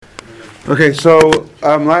Okay, so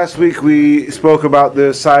last week we spoke about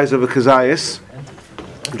the size of a kazayas.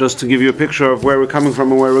 Just to give you a picture of where we're coming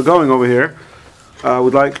from and where we're going over here, I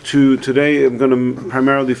would like to, today I'm going to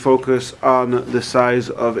primarily focus on the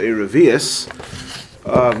size of a revi'is,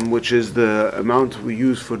 which is the amount we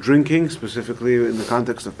use for drinking, specifically in the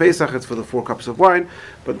context of Pesach. It's for the 4 cups of wine,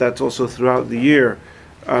 but that's also throughout the year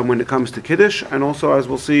when it comes to Kiddush, and also, as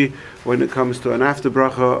we'll see, when it comes to an after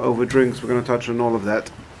bracha over drinks. We're going to touch on all of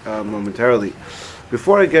that momentarily.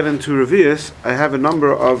 Before I get into Revi'is, I have a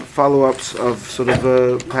number of follow-ups of sort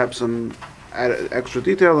of perhaps some extra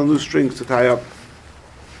detail and loose strings to tie up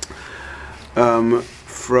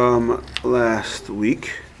from last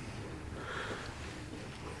week.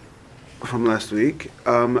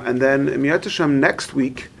 And then Miyat Hashem next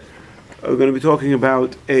week, we're going to be talking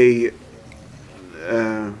about a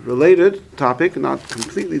related topic, not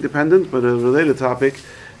completely dependent, but a related topic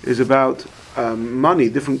is about money,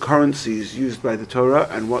 different currencies used by the Torah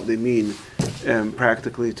and what they mean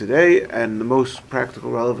practically today. And the most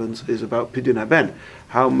practical relevance is about Pidyon Haben.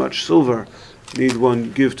 How much silver need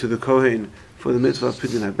one give to the Kohen for the mitzvah of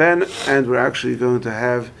Pidyon Haben? And we're actually going to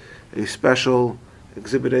have a special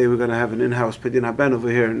Exhibit A. We're going to have an in-house Pidyon Haben over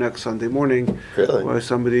here next Sunday morning. Really? Where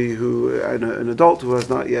somebody an adult who has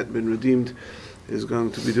not yet been redeemed, is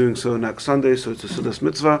going to be doing so next Sunday. So it's a Sudas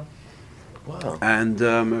mitzvah. Wow. And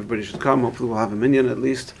everybody should come. Hopefully we'll have a minyan at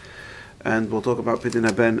least. And we'll talk about Pidyon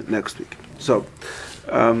Haben next week. So,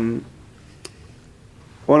 I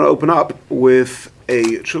want to open up with a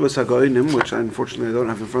Tshuvas HaGoinim, which unfortunately I don't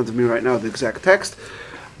have in front of me right now, the exact text.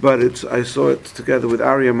 But I saw it together with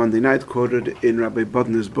Arya Monday night, quoted in Rabbi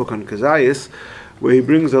Bodner's book on Kazayas, where he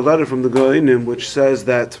brings a letter from the Goinim which says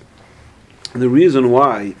that the reason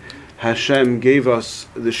why Hashem gave us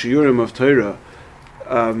the Shiurim of Torah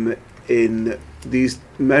in these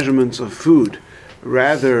measurements of food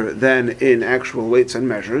rather than in actual weights and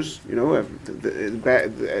measures. You know,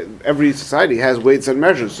 every society has weights and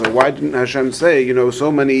measures, so why didn't Hashem say,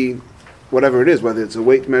 so many, whatever it is, whether it's a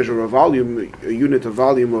weight measure or volume, a unit of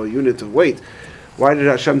volume or a unit of weight? Why did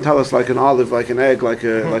Hashem tell us like an olive, like an egg, like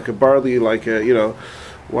a barley,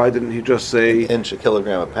 why didn't he just say... An inch, a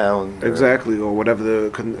kilogram, a pound. Exactly, or whatever the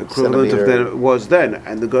equivalent of that was then.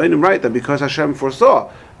 And the Goinim write that because Hashem foresaw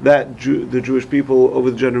that the Jewish people over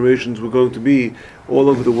the generations were going to be all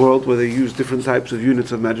over the world, where they use different types of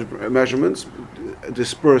units of measurements,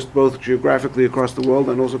 dispersed both geographically across the world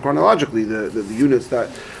and also chronologically. The units that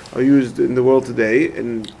are used in the world today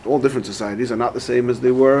in all different societies are not the same as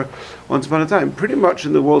they were once upon a time. Pretty much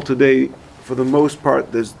in the world today, for the most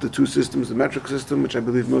part, there's the two systems, the metric system, which I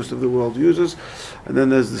believe most of the world uses, and then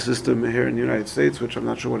there's the system here in the United States, which I'm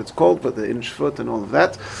not sure what it's called, but the inch, foot, and all of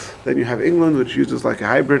that. Then you have England, which uses like a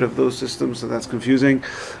hybrid of those systems, so that's confusing.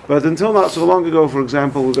 But until not so long ago, for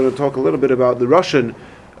example, we're going to talk a little bit about the Russian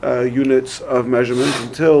units of measurement.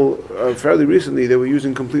 Until fairly recently, they were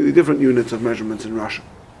using completely different units of measurements in Russia.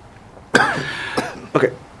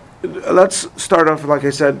 Okay. Let's start off, like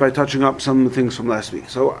I said, by touching up some things from last week.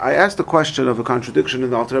 So I asked the question of a contradiction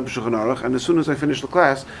in the Alter Rebbe Shulchan Aruch, and as soon as I finished the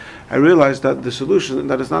class, I realized that the solution,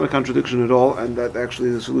 that is not a contradiction at all, and that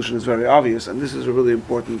actually the solution is very obvious, and this is a really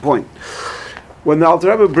important point. When the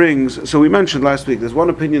Alter Rebbe brings, so we mentioned last week, there's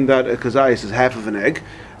one opinion that a kazayas is half of an egg,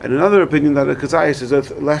 and another opinion that a kazayas is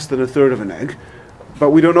less than a third of an egg, but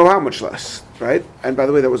we don't know how much less, right? And by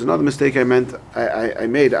the way, that was another mistake I made.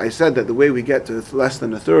 I said that the way we get to less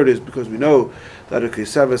than a third is because we know that a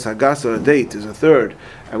kesevas hagasa, a date, is a third,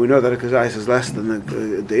 and we know that a kazayas is less than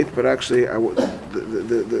a date. But actually,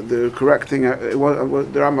 the correct thing, the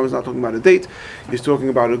Rambam is not talking about a date. He's talking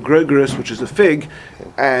about a gregoris, which is a fig,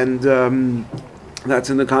 and that's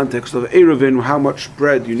in the context of eruvin, how much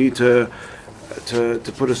bread you need to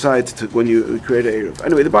put aside when you create an eruv.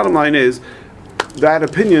 Anyway, the bottom line is, that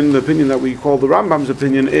opinion, the opinion that we call the Rambam's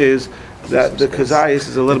opinion, is that the kazayas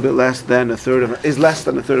is a little bit less than a third of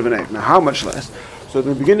an egg. Now, how much less? So at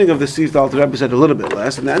the beginning of the Sif, the Alter Rebbe said a little bit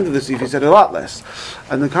less, and at the end of the Sif, he said a lot less.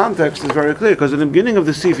 And the context is very clear, because in the beginning of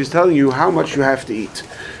the Sif, he's telling you how much you have to eat.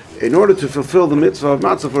 In order to fulfill the mitzvah of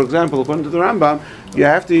matzah, for example, according to the Rambam, you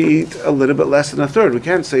have to eat a little bit less than a third. We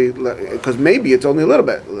can't say, because maybe it's only a little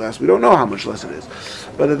bit less. We don't know how much less it is.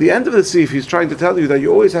 But at the end of the Sif, he's trying to tell you that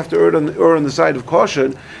you always have to err on the side of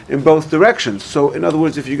caution in both directions. So, in other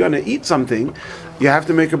words, if you're going to eat something, you have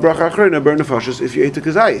to make a bracha achrona, burn nefashos, if you ate a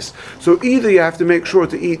kazayis. So either you have to make sure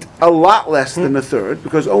to eat a lot less than a third,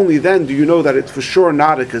 because only then do you know that it's for sure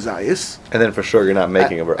not a kazayis. And then for sure you're not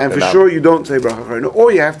making a bracha. And for sure you don't say bracha achrona.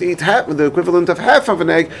 Or you have to eat the equivalent of half of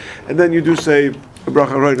an egg, and then you do say a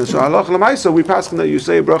bracha achrona. So halach l'maisa, we pass that you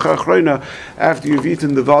say a bracha achrona after you've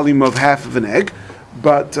eaten the volume of half of an egg.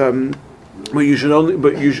 But But you should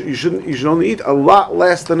only eat a lot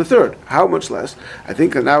less than a third. How much less? I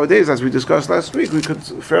think that nowadays, as we discussed last week, we could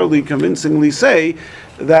fairly convincingly say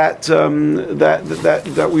that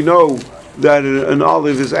that we know that an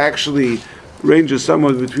olive is actually ranges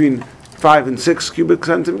somewhere between 5 and 7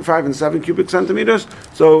 cubic centimeters.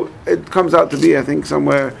 So it comes out to be, I think,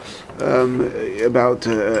 somewhere about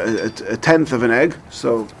a tenth of an egg,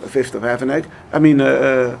 so a fifth of half an egg. I mean,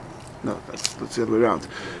 no, that's the other way around.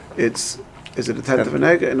 Is it a tenth of an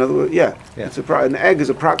egg? In other words, yeah. An egg is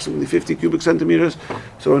approximately 50 cubic centimeters.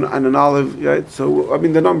 So an olive, right? So I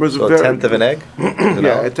mean, the numbers are very. A tenth of an egg.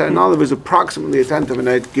 An olive is approximately a tenth of an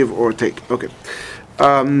egg, give or take. Okay.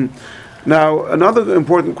 Now, another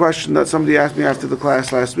important question that somebody asked me after the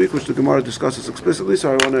class last week, which the Gemara discusses explicitly, so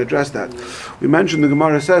I want to address that. We mentioned the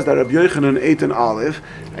Gemara says that Rabbi Yochanan ate an olive,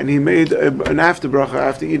 and he made an after bracha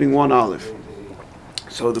after eating one olive.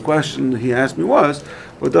 So the question he asked me was,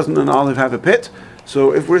 well, doesn't an olive have a pit?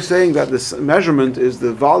 So if we're saying that this measurement is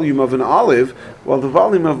the volume of an olive, well, the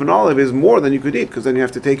volume of an olive is more than you could eat, because then you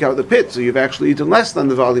have to take out the pit, so you've actually eaten less than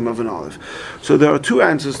the volume of an olive. So there are two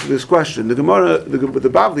answers to this question. The Gemara, the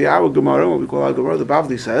Bavli, our Gemara, what we call our Gemara, the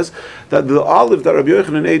Bavli says that the olive that Rabbi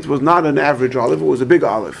Yochanan ate was not an average olive, it was a big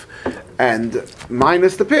olive. And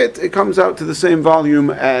minus the pit, it comes out to the same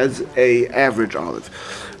volume as a average olive.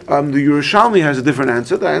 The Yerushalmi has a different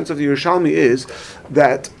answer. The answer of the Yerushalmi is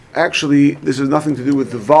that actually this has nothing to do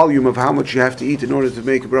with the volume of how much you have to eat in order to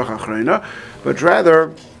make a bracha achrona, but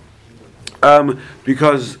rather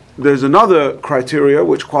because there's another criteria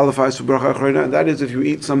which qualifies for bracha achrona, and that is if you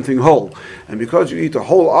eat something whole. And because you eat a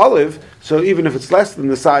whole olive, so even if it's less than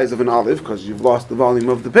the size of an olive, because you've lost the volume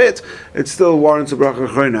of the pit, it still warrants a bracha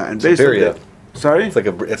achrona. And based on that, sorry? It's like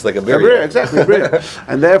a birria. Exactly, birria.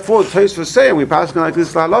 And therefore, Tosfos saying we pass like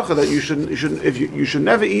this halacha that you should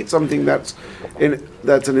never eat something that's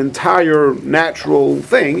an entire natural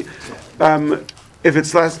thing. If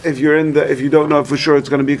it's less, if you don't know for sure it's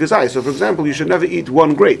going to be kazai. So, for example, you should never eat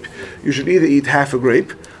one grape. You should either eat half a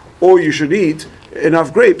grape, or you should eat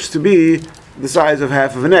enough grapes to be the size of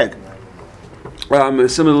half of an egg.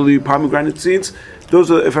 Similarly, pomegranate seeds.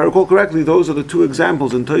 Those are, if I recall correctly, those are the two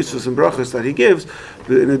examples in Tosfos and Brachos that he gives.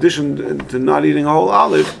 In addition to not eating a whole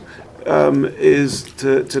olive, is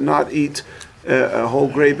to not eat a whole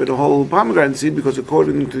grape and a whole pomegranate seed, because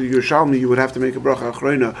according to Yerushalmi you would have to make a bracha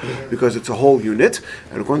achrona because it's a whole unit,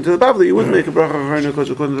 and according to the Bavli you wouldn't make a bracha achrona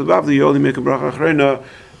because according to the Bavli you only make a bracha achrona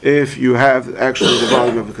if you have actually the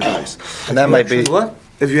volume of the kazayis. And that might be what?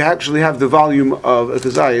 If you actually have the volume of a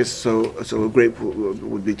kazayis, so a grape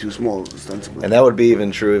would be too small, ostensibly. And that would be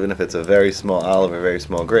even true even if it's a very small olive or a very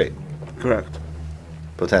small grape. Correct.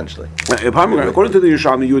 Potentially. A pomegranate, according to the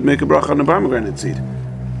Yerushalmi, you would make a bracha on a pomegranate seed.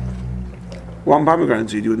 One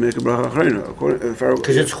pomegranate seed, you would make a bracha achrona.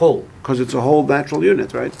 Because it's whole. Because it's a whole natural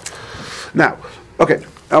unit, right? Now, okay,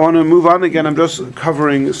 I want to move on again. I'm just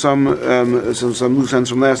covering some loose ends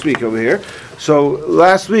from last week over here. So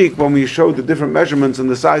last week, when we showed the different measurements and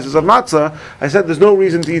the sizes of matzah, I said there's no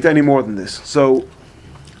reason to eat any more than this. So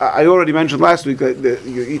I already mentioned last week that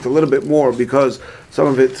you eat a little bit more because some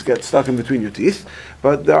of it gets stuck in between your teeth.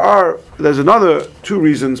 But there's another two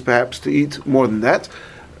reasons perhaps to eat more than that.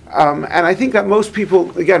 And I think that most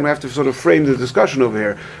people, again, we have to sort of frame the discussion over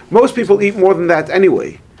here. Most people eat more than that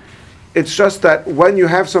anyway. It's just that when you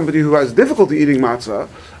have somebody who has difficulty eating matzah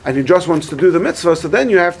and he just wants to do the mitzvah, so then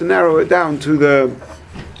you have to narrow it down to the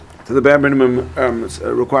bare minimum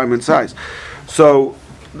requirement size. So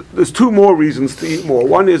there's two more reasons to eat more.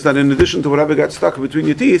 One is that in addition to whatever gets stuck between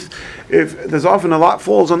your teeth, if there's often a lot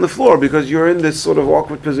falls on the floor because you're in this sort of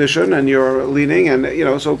awkward position and you're leaning, and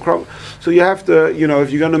so you have to,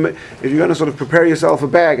 if you're gonna sort of prepare yourself a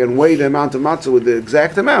bag and weigh the amount of matzah with the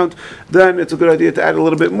exact amount, then it's a good idea to add a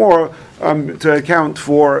little bit more to account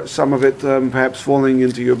for some of it perhaps falling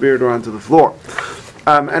into your beard or onto the floor.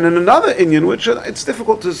 And in another inyan, which it's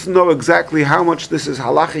difficult to know exactly how much this is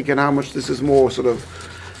halachic and how much this is more sort of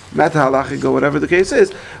meta halachic or whatever the case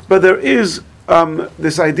is, but there is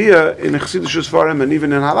this idea in Chassidus Sfarim and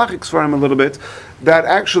even in halachic Sfarim a little bit that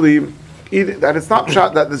actually that it's not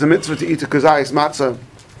shot that there's a mitzvah to eat a kazayis matzah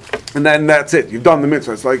and then that's it. You've done the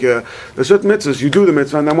mitzvah. It's like there's certain mitzvahs. You do the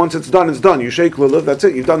mitzvah, and then once it's done, it's done. You shake lulav. That's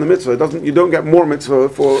it. You've done the mitzvah. You don't get more mitzvah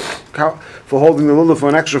for holding the lulav for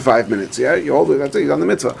an extra 5 minutes. Yeah, you hold it. That's it. You've done the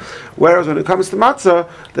mitzvah. Whereas when it comes to matzah,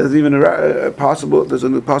 there's even a possible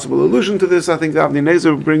allusion to this. I think that Avnei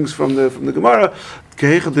Nezer brings from the Gemara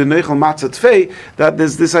that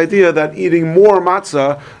there's this idea that eating more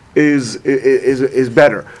matzah is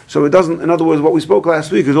better. So it doesn't. In other words, what we spoke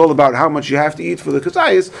last week is all about how much you have to eat for the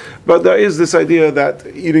kazayis, but there is this idea that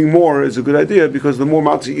eating more is a good idea because the more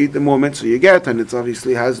matzah you eat, the more mitzvah you get, and it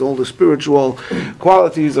obviously has all the spiritual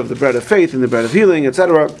qualities of the bread of faith and the bread of healing,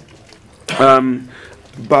 etc.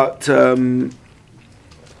 But okay,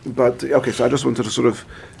 so I just wanted to sort of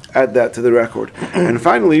add that to the record. And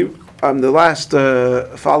finally, the last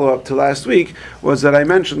follow-up to last week was that I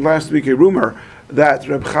mentioned last week a rumor that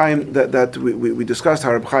Reb Chaim, that we discussed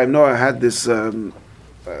how Reb Chaim Noah had this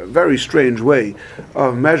very strange way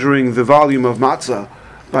of measuring the volume of matzah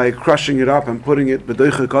by crushing it up and putting it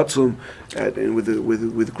b'doiche katzum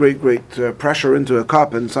with great pressure into a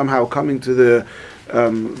cup, and somehow coming to the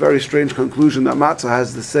very strange conclusion that matzah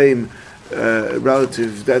has the same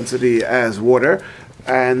relative density as water.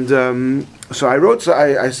 And so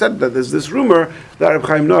I said that there's this rumor that Reb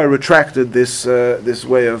Chaim Noah retracted this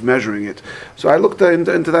way of measuring it. So I looked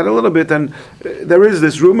into that a little bit, and there is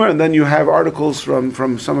this rumor, and then you have articles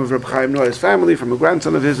from some of Reb Chaim Noah's family, from a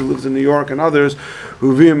grandson of his who lives in New York, and others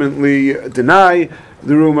who vehemently deny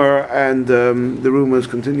the rumor, and the rumors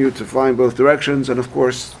continue to fly in both directions. And of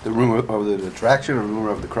course, The rumor of the retraction or rumor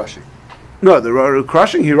of the crushing? no, the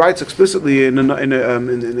crushing he writes explicitly in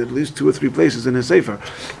at least 2 or 3 places in his sefer.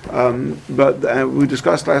 But we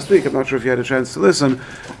discussed last week. I'm not sure if you had a chance to listen.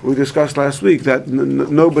 We discussed last week that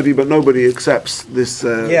nobody accepts this.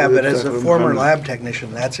 But as a former lab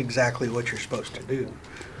technician, that's exactly what you're supposed to do,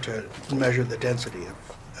 to measure the density of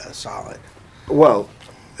a solid. Well,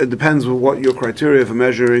 it depends on what your criteria for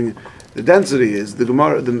measuring the density is. The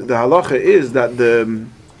Gemara, the halacha is that the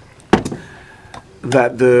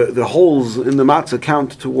holes in the matzah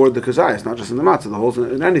count toward the kazayas, not just in the matzah, the holes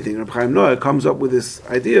in anything. Reb Chaim Noah comes up with this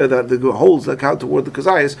idea that the holes that count toward the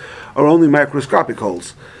kazayas are only microscopic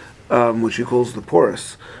holes, which he calls the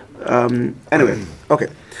porous. Anyway, okay.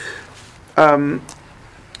 So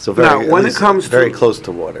now, when it comes very to close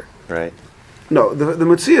to water, right? No, the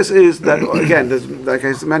Metzias is that, again, like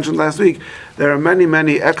I mentioned last week, there are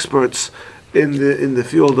many experts in the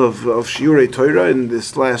field of Shiurei Torah in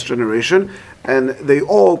this last generation, and they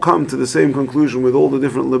all come to the same conclusion with all the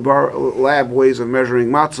different lab ways of measuring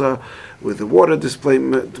matzah, with the water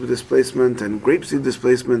displacement and grapeseed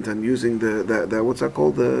displacement, and using the what's that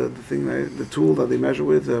called, the tool that they measure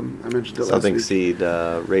with. I mentioned it Something last week. seed,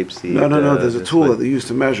 rapeseed. No. There's a tool that they use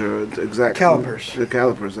to measure exactly. Calipers. The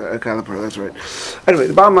calipers. A caliper. That's right. Anyway,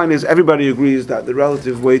 the bottom line is everybody agrees that the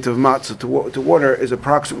relative weight of matzah to water is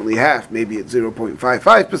approximately half. Maybe it's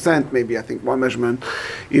 0.55%. Maybe I think one measurement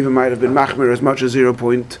even might have been machmir as much as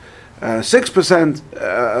 0.6%,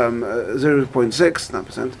 0.6, not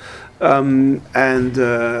percent. And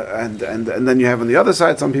then you have on the other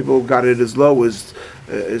side, some people got it as low as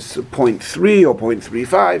 0.3 or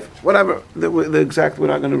 0.35, whatever. The exact, we're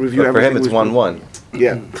not going to review everything. For him, it's 1-1.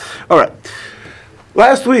 Yeah. All right.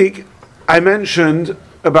 Last week, I mentioned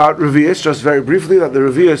about Revi'is, just very briefly, that the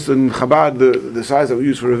Revi'is in Chabad, the size that we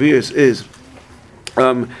use for Revi'is is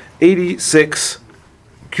 86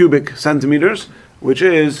 cubic centimeters, which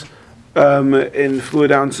is in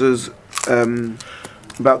fluid ounces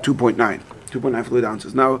about 2.9 fluid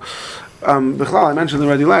ounces. Now, Bichlal, I mentioned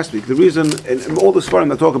already last week, the reason, in all the Sfarim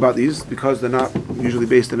that talk about these, because they're not usually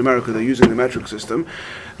based in America, they're using the metric system.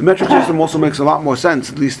 The metric system also makes a lot more sense,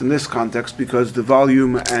 at least in this context, because the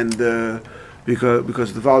volume and the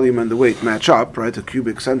volume and the weight match up, right? A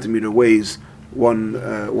cubic centimeter weighs a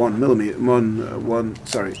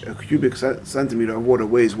cubic centimeter of water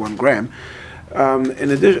weighs 1 gram.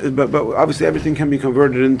 In addition, but obviously everything can be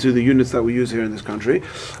converted into the units that we use here in this country,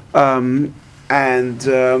 and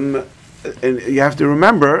you have to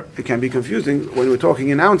remember, it can be confusing when we're talking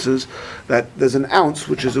in ounces, that there's an ounce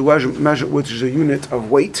which is a measure, which is a unit of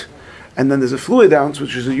weight, and then there's a fluid ounce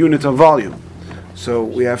which is a unit of volume. So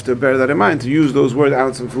we have to bear that in mind to use those word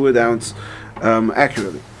ounce and fluid ounce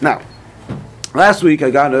accurately. Now, last week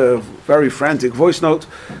I got a very frantic voice note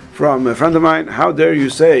from a friend of mine. How dare you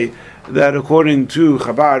say that according to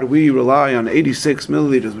Chabad we rely on 86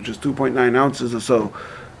 milliliters, which is 2.9 ounces or so,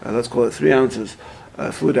 let's call it 3 ounces,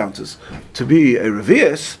 fluid ounces, to be a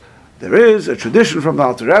Revi'is. There is a tradition from the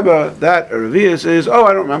Alter Rebbe that a Revi'is is,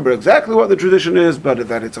 I don't remember exactly what the tradition is, but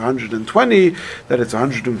that it's 120, that it's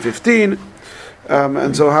 115,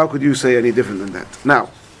 and so how could you say any different than that? Now,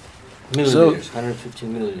 milliliters,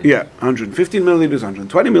 115 milliliters. Yeah, 115 milliliters,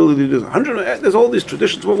 120 milliliters, 100, there's all these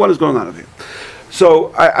traditions. What is going on over here?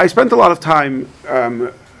 So I spent a lot of time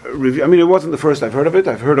it wasn't the first I've heard of it.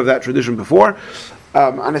 I've heard of that tradition before.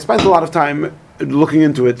 And I spent a lot of time looking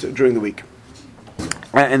into it during the week,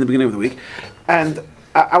 in the beginning of the week. And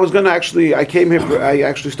I was going to actually, I came here, I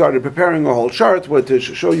actually started preparing a whole chart to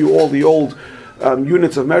show you all the old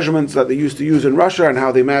units of measurements that they used to use in Russia and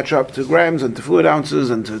how they match up to grams and to fluid ounces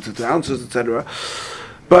and to ounces, etc.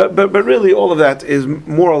 But really all of that is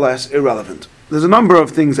more or less irrelevant. There's a number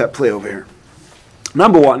of things at play over here.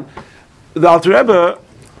 Number one, the Alter Rebbe,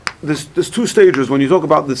 there's two stages when you talk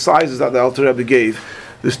about the sizes that the Alter Rebbe gave.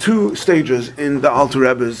 There's two stages in the Alter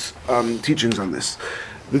Rebbe's teachings on this.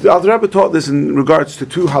 The Alter Rebbe taught this in regards to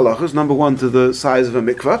two halachas. Number one, to the size of a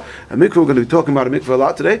mikveh. A mikveh, we're going to be talking about a mikveh a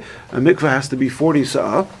lot today. A mikveh has to be 40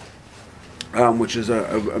 sa'ah, which is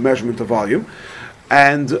a measurement of volume.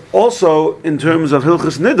 And also, in terms of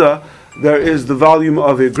Hilchas Nida, there is the volume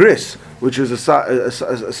of a gris, which is a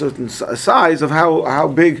certain size of how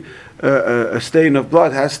big a stain of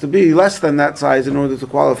blood has to be, less than that size in order to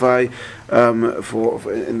qualify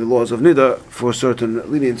for in the laws of Nida for certain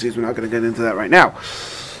leniencies. We're not going to get into that right now.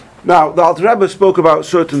 Now, the Alter Rebbe spoke about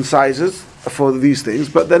certain sizes for these things,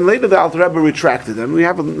 but then later the Alter Rebbe retracted, and we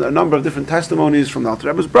have a number of different testimonies from the Alter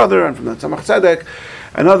Rebbe's brother and from the Tzemach Tzedek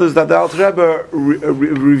and others that the Alter Rebbe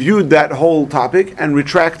reviewed that whole topic and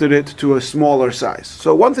retracted it to a smaller size.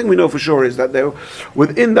 So one thing we know for sure is that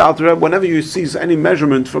within the Alter Rebbe, whenever you see any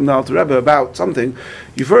measurement from the Alter Rebbe about something,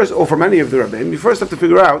 you first, or from any of the Rebbeim, you first have to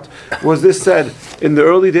figure out, was this said in the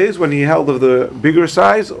early days when he held of the bigger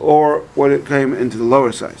size, or when it came into the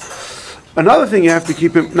lower size? Another thing you have to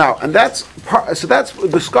keep in now, and that's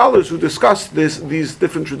the scholars who discuss these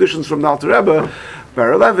different traditions from the Alter Rebbe,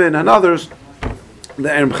 Bar Levin and others. The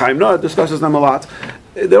Erem Chaim Noah discusses them a lot.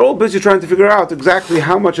 They're all busy trying to figure out exactly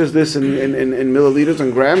how much is this in milliliters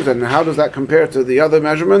and grams, and how does that compare to the other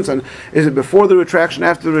measurements, and is it before the retraction,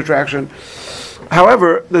 after the retraction?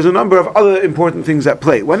 However, there's a number of other important things at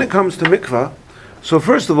play. When it comes to mikvah, so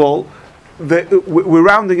first of all, we're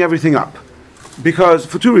rounding everything up. Because,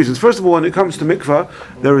 for two reasons. First of all, when it comes to mikvah,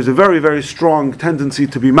 there is a very, very strong tendency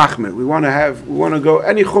to be machmir. We want to go,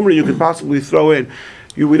 any chumrah you could possibly throw in.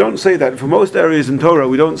 We don't say that. For most areas in Torah,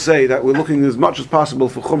 we don't say that we're looking as much as possible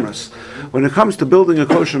for chumras. When it comes to building a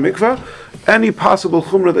kosher mikvah, any possible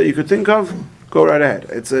chumrah that you could think of, go right ahead.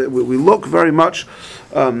 We look very much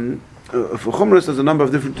for chumras. There's a number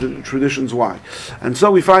of different traditions why. And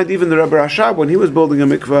so we find even the Rebbe Rashab, when he was building a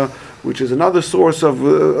mikvah, which is another source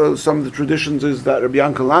of some of the traditions, is that Rabbi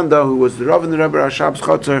Yankel Landau, who was the Rav in the Rebbe Rashab's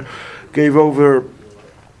chotzer, gave over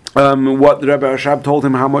what the Rebbe Rashab told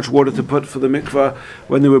him how much water to put for the mikvah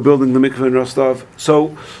when they were building the mikvah in Rostov.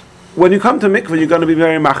 So when you come to mikvah, you're going to be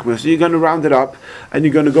very machmir. So you're going to round it up, and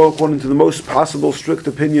you're going to go according to the most possible strict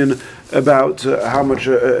opinion about how much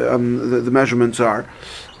the measurements are.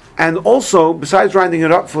 And also, besides rounding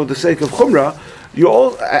it up for the sake of chumrah,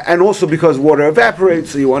 and also because water evaporates,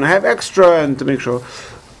 so you want to have extra and to make sure.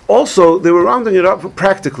 Also, they were rounding it up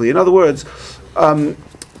practically. In other words,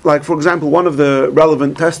 like for example, one of the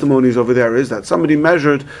relevant testimonies over there is that somebody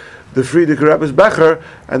measured the Frierdiker Rebbe's becher,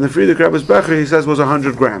 and the Frierdiker Rebbe's becher, he says, was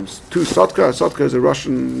 100 grams. 2 sotka. A sotka is a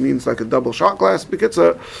Russian, means like a double shot glass, because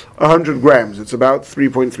it's 100 grams. It's about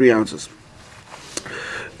 3.3 ounces.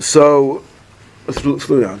 So,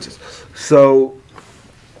 fluid ounces. So,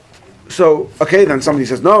 okay, then somebody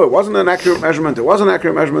says, no, it wasn't an accurate measurement. It was an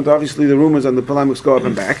accurate measurement. Obviously, the rumors and the polemics go up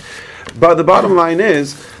and back. But the bottom line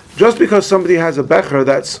is, just because somebody has a becher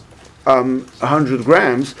that's 100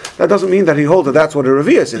 grams, that doesn't mean that he holds that that's what a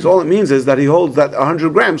revi'is is. All it means is that he holds that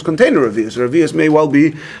 100 grams contain a revi'is. A revi'is may well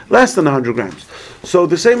be less than 100 grams. So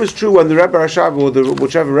the same is true when the Rebbe Rashab or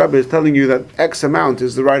whichever Rebbe is telling you that X amount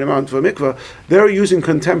is the right amount for a mikveh. They're using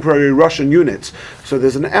contemporary Russian units. So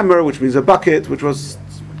there's an emer, which means a bucket, which was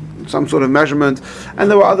some sort of measurement, and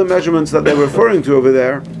there were other measurements that they're referring to over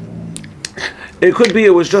there. It could be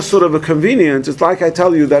it was just sort of a convenience. It's like I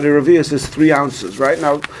tell you that a revi'is is 3 ounces, right?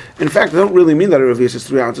 Now, in fact, I don't really mean that a revi'is is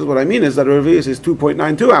 3 ounces. What I mean is that a revi'is is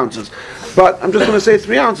 2.92 ounces. But I'm just going to say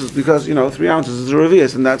 3 ounces because, 3 ounces is a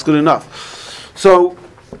revi'is, and that's good enough. So,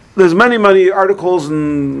 there's many articles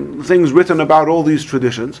and things written about all these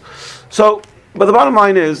traditions. So, but the bottom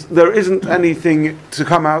line is, there isn't anything to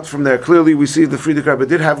come out from there. Clearly, we see the Frierdiker Rebbe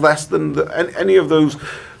did have less than any of those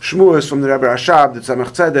shmuas from the Rebbe Rashab, the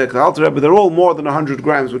Tzemach Tzedek, the Alter Rebbe. They're all more than 100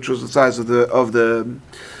 grams, which was the size of the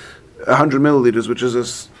 100 milliliters, which is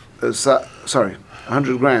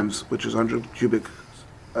 100 grams, which is 100 cubic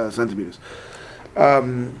centimeters.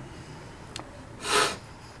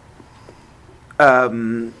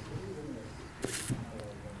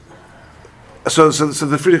 So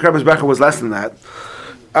the Frierdiker Rebbe's becher was less than that.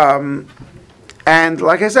 And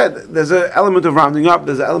like I said, there's an element of rounding up,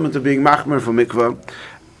 there's an element of being machmer for mikvah.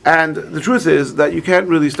 And the truth is that you can't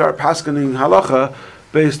really start paskening halacha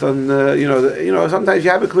based on sometimes you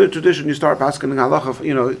have a clear tradition, you start paskening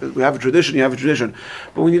halacha. We have a tradition, you have a tradition,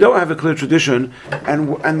 but when you don't have a clear tradition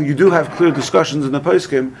and you do have clear discussions in the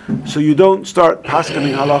poskim, so you don't start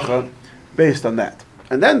paskening halacha based on that.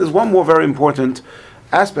 And then there's one more very important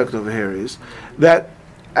aspect over here is that,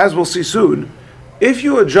 as we'll see soon, if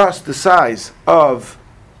you adjust the size of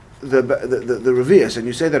the revi'is, and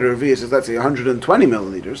you say that a revi'is is, let's say, 120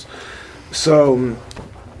 milliliters, so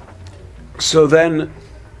then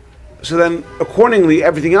accordingly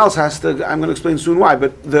everything else has to, I'm going to explain soon why,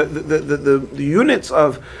 but the units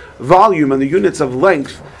of volume and the units of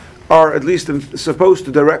length are at least supposed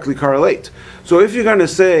to directly correlate. So if you're going to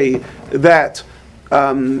say that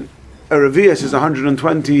a revi'is is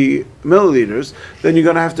 120 milliliters, then you're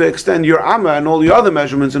going to have to extend your amma and all the other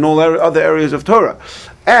measurements in all other areas of Torah.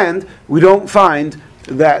 And we don't find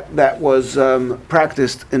that was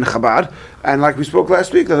practiced in Chabad. And like we spoke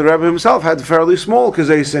last week, that the Rebbe himself had fairly small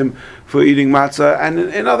kazesim for eating matzah. And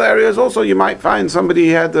in other areas also, you might find somebody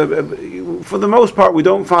had, for the most part, we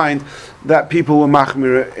don't find that people were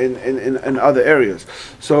machmir in other areas.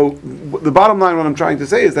 So the bottom line, what I'm trying to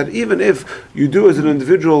say is that even if you do as an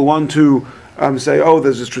individual want to say, oh,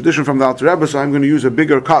 there's this tradition from the Alter Rebbe, so I'm going to use a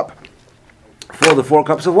bigger cup for the 4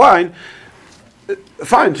 cups of wine,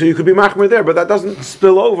 fine, so you could be machmir there, but that doesn't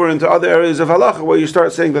spill over into other areas of halacha where you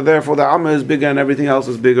start saying that therefore the amma is bigger and everything else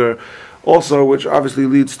is bigger also, which obviously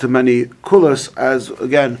leads to many kulas, as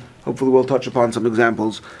again, hopefully we'll touch upon some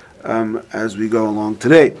examples as we go along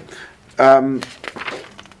today.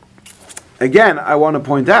 Again, I want to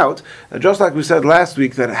point out that just like we said last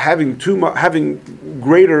week, that having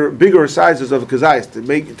bigger sizes of kazais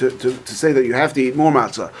to say that you have to eat more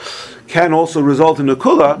matzah can also result in a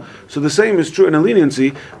kula. So the same is true in a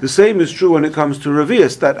leniency. The same is true when it comes to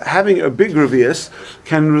revi'is, that having a big revi'is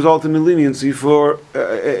can result in a leniency for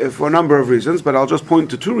a number of reasons. But I'll just point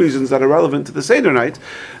to 2 reasons that are relevant to the Seder night.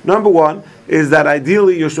 Number 1 is that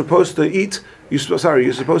ideally you're supposed to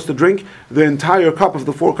drink the entire cup of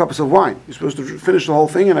the 4 cups of wine. You're supposed to finish the whole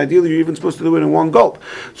thing, and ideally you're even supposed to do it in one gulp.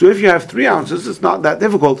 So if you have 3 ounces, it's not that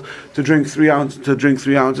difficult to drink 3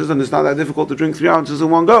 ounces, and it's not that difficult to drink 3 ounces in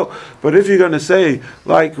one go. But if you're going to say,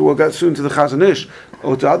 like we'll get soon to the Chazon Ish,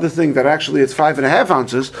 or to other thing that actually it's 5.5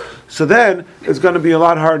 ounces, so then it's going to be a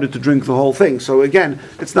lot harder to drink the whole thing. So again,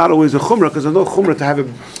 it's not always a chumrah, because there's no chumrah to have it.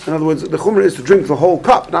 In other words, the chumrah is to drink the whole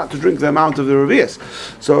cup, not to drink the amount of the revi'is.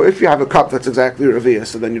 So if you have a cup that's exactly a revi'is,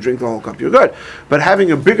 so then you drink the whole cup, you're good. But having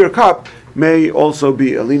a bigger cup may also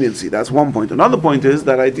be a leniency. That's one point. Another point is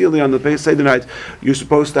that ideally on the Seder night, you're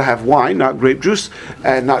supposed to have wine, not grape juice,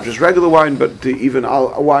 and not just regular wine, but even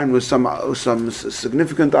wine with some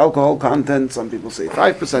significant alcohol content. Some people say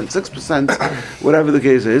 5%, 6%, whatever the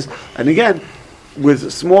case is. And again, with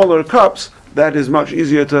smaller cups, that is much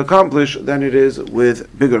easier to accomplish than it is with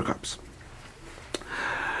bigger cups.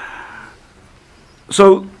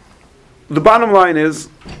 So the bottom line is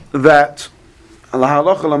that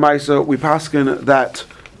halacha l'maisa, we paskin that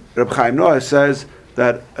Reb Chaim Noah says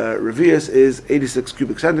that revi'is is 86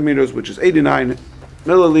 cubic centimeters, which is 86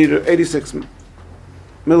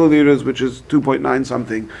 milliliters, which is 2.9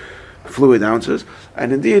 something fluid ounces.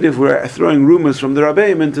 And indeed, if we're throwing rumors from the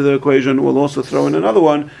Rabbeim into the equation, we'll also throw in another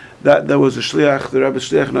one, that there was a shliach, the Rebbe's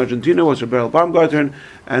shliach in Argentina was Rebbe Baumgarten,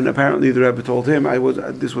 and apparently the Rebbe told him,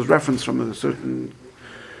 this was referenced from a certain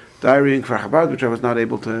diary in Kfar Chabad, which I was not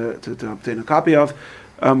able to obtain a copy of,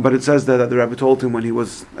 but it says that the Rebbe told him when he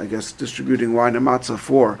was, I guess, distributing wine and matzah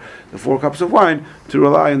for the 4 cups of wine, to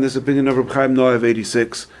rely on this opinion of Reb Chaim Noah of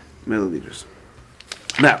 86 milliliters.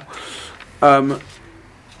 Now,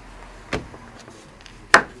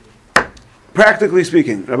 practically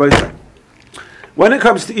speaking, Rabbi said, when it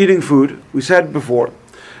comes to eating food, we said before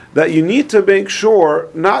that you need to make sure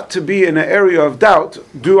not to be in an area of doubt,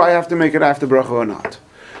 do I have to make it after bracha or not?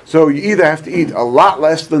 So you either have to eat a lot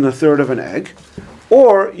less than a third of an egg,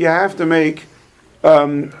 or you have to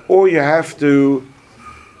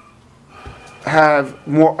have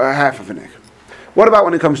more half of an egg. What about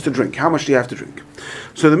when it comes to drink? How much do you have to drink?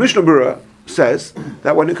 So the Mishnah Berurah says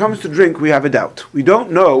that when it comes to drink, we have a doubt. We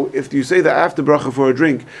don't know if you say the after bracha for a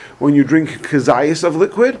drink when you drink kazayis of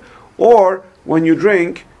liquid, or when you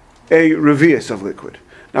drink a revi'is of liquid.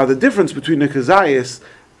 Now the difference between a kazayis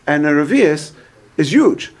and a revi'is is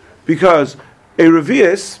huge, because a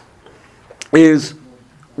revi'is is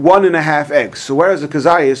 1.5 eggs. So whereas a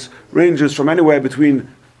kazayis ranges from anywhere between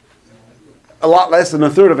a lot less than a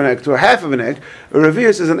third of an egg to a half of an egg, a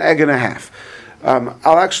revi'is is an egg and a half.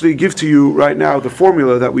 I'll actually give to you right now the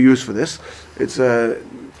formula that we use for this. It's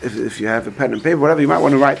if you have a pen and paper, whatever, you might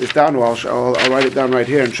want to write this down, or I'll write it down right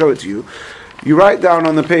here and show it to you. you write down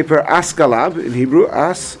on the paper askalab, in Hebrew,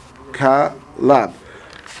 askalab.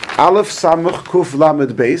 Aleph Samach Kuf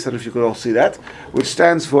Lamed Beis, I don't know if you could all see that, which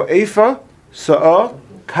stands for Efa, Sa'ah,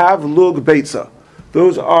 Kav, Lug, Beitza.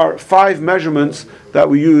 Those are 5 measurements that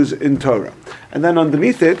we use in Torah. And then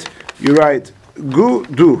underneath it, you write Gu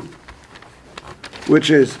Du, which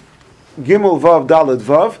is Gimel Vav Daled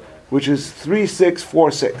Vav, which is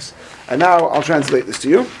 3646. And now I'll translate this to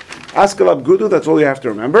you. Askalab Gudu, that's all you have to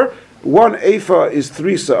remember. 1 Efa is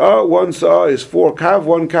 3 Sa'ah, 1 Sa'ah is 4 Kav,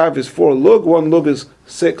 1 Kav is 4 Lug, 1 Lug is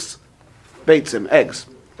 6 Beitzim, eggs,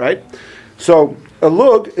 right? So a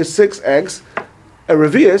Lug is 6 eggs. A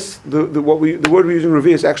Revi'is, the word we're using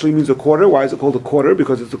Revi'is actually means a quarter. Why is it called a quarter?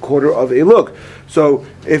 Because it's a quarter of a Lug. So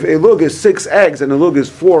if a Lug is 6 eggs and a Lug is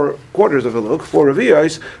 4 quarters of a Lug, 4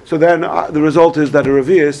 Revi'is, so then the result is that a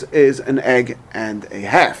Revi'is is an egg and a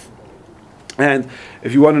half. And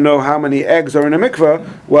if you want to know how many eggs are in a mikveh,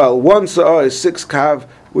 well, 1 Sa'ah is 6 Kav,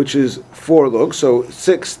 which is 4 Lug. So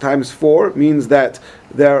 6 times 4 means that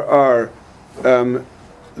there are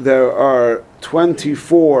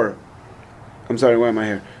 24. I'm sorry, why am I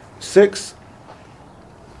here? 6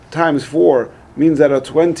 times 4 means that there are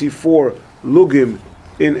 24 lugim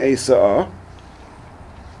in a sa'ah.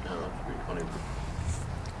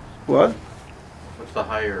 What? What's the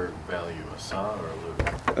higher value, a sa or a lug?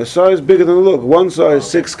 A sa'ah is bigger than a lug. 1 sa'ah is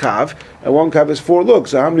 6 kav, and 1 kav is 4 lug.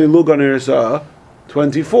 So how many lug on a sa'ah?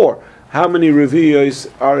 24. How many revi'is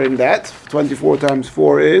are in that? 24 times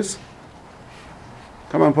 4 is?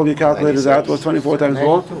 Come on, pull your calculators 96. out. What's 24 times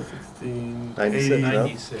 4?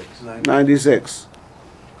 96. 96.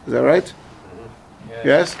 Is that right? Mm-hmm.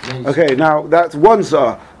 Yes? Okay, now that's 1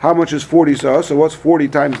 sa'ah. How much is 40 sa'ah? So what's 40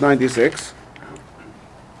 times 96?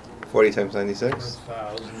 40 times 96?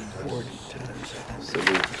 1,000. So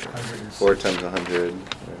 4 times 100.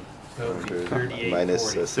 So it'd be 100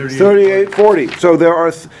 minus 3840. So there are,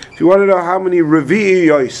 if you want to know how many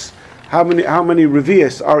revi'is, how many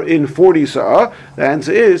revi'is are in 40 sa'ah, the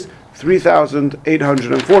answer is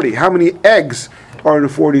 3,840. How many eggs are in a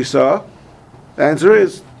 40 sa'ah? The answer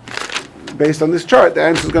is, based on this chart, the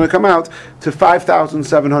answer is going to come out to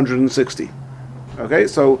 5,760. Okay,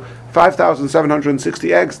 so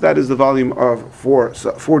 5,760 eggs, that is the volume of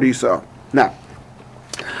 40 sa'ah. Now,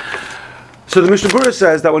 so the Mishnah Berurah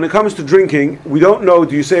says that when it comes to drinking, we don't know,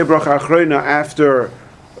 do you say a bracha achrona after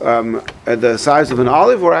the size of an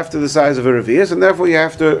olive or after the size of a revi'is, and therefore you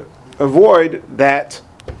have to avoid that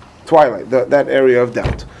twilight, that area of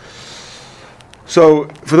doubt. So,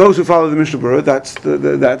 for those who follow the Mishnah Berurah, that's the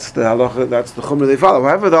halacha, that's the chumrah they follow.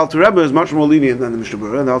 However, the Alter Rebbe is much more lenient than the Mishnah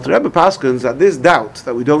Berurah, and the Alter Rebbe paskins that this doubt,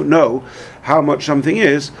 that we don't know how much something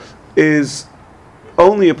is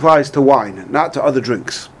only applies to wine, not to other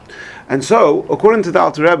drinks. And so, according to the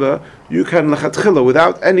Alter Rebbe, you can lechatchila,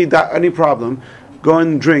 without any problem, go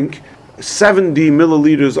and drink 70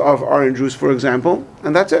 milliliters of orange juice, for example,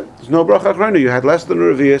 and that's it. There's no bracha achrona. You had less than a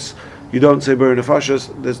revi'is. You don't say ber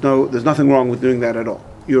nefashos. There's nothing wrong with doing that at all.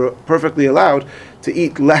 You're perfectly allowed to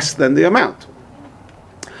eat less than the amount.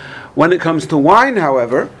 When it comes to wine,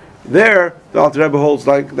 however, there the Alter Rebbe holds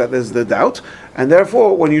like that there's the doubt, and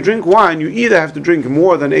therefore when you drink wine, you either have to drink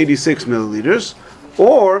more than 86 milliliters,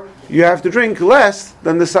 or you have to drink less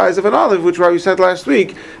than the size of an olive, which, like we said last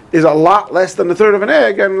week, is a lot less than a third of an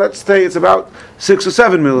egg, and let's say it's about 6 or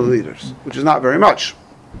 7 milliliters, which is not very much.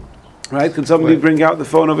 Right? Can somebody bring out the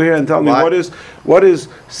phone over here and tell me what is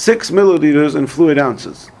 6 milliliters in fluid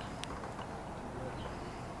ounces?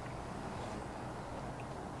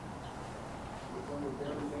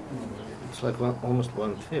 It's like almost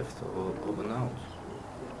 1/5 of an ounce.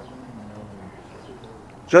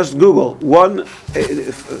 Just Google 6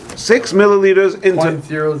 milliliters into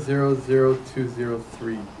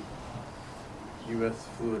 0.000203 U.S.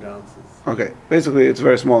 fluid ounces. Okay, basically it's a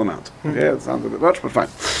very small amount. Okay, it sounds a bit much, but fine.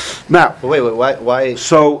 Now, But wait, why?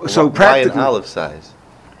 so why an practically, olive size?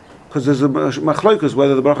 because there's a machlokas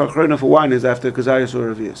whether the bracha achrona for wine is after kazayas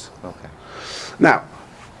or revi'is. Okay. Now,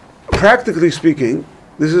 practically speaking,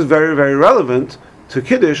 this is very, very relevant to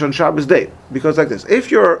Kiddush on Shabbos day. Because like this, if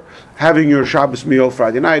you're having your Shabbos meal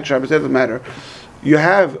Friday night, Shabbos day, doesn't matter, you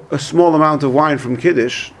have a small amount of wine from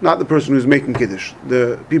Kiddush, not the person who's making Kiddush,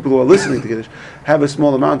 the people who are listening to Kiddush have a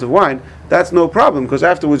small amount of wine, that's no problem, because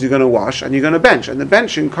afterwards you're going to wash and you're going to bench, and the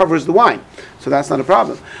benching covers the wine, so that's not a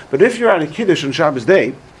problem. But if you're at a Kiddush on Shabbos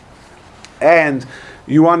day, and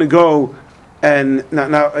you want to go and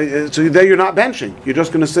so there you're not benching. You're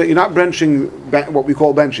just going to say, you're not benching what we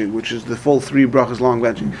call benching, which is the full 3 brachas long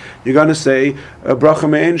benching. You're going to say bracha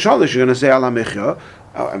me'en shalish. You're going to say ala michya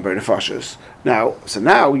and ber nefashos.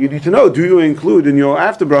 Now you need to know: do you include in your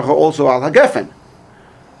after bracha also al hagefen?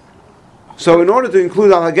 So in order to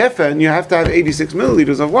include al hagefen, you have to have 86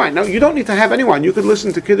 milliliters of wine. Now, you don't need to have any wine. You could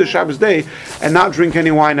listen to Kiddush Shabbos Day and not drink any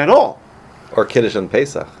wine at all. Or Kiddush on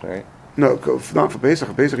Pesach, right? No, not for Pesach.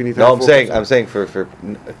 For Pesach, you need to No, have I'm saying for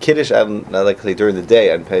Kiddush likely during the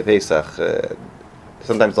day and Pesach,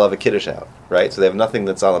 sometimes they'll have a Kiddush out, right? So they have nothing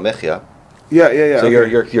that's ala mechia. Yeah. So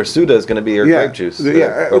okay. your Suda is going to be your grape juice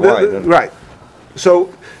or wine. Right.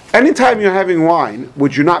 So anytime you're having wine,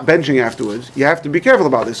 which you're not benching afterwards, you have to be careful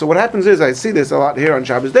about this. So what happens is, I see this a lot here on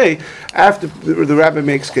Shabbos Day, after the rabbi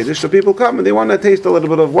makes Kiddush, so people come and they want to taste a little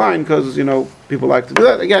bit of wine because, people like to do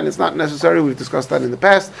that. Again, it's not necessary. We've discussed that in the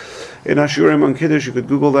past. In Ashurim on Kiddush, you could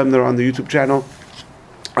Google them. They're on the YouTube channel.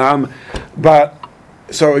 But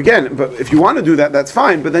if you want to do that, that's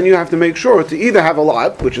fine. But then you have to make sure to either have a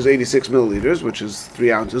lot, which is 86 milliliters, which is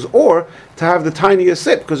 3 ounces, or to have the tiniest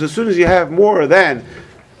sip. Because as soon as you have more than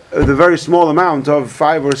the very small amount of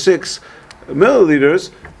 5 or 6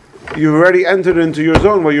 milliliters, you've already entered into your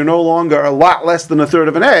zone where you're no longer a lot less than a third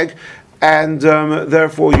of an egg, and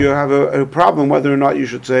therefore you have a problem whether or not you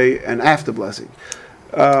should say an after blessing.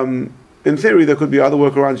 In theory, there could be other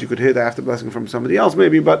workarounds. You could hear the after blessing from somebody else,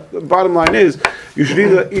 maybe. But the bottom line is, you should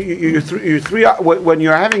either when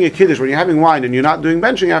you're having a kiddush, when you're having wine, and you're not doing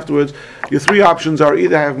benching afterwards, your 3 options are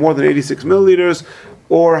either have more than 86 milliliters,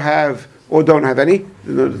 or don't have any.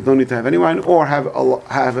 No need to have any wine, or have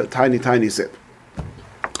a tiny sip.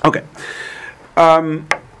 Okay.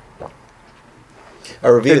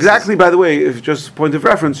 Exactly. By the way, if just a point of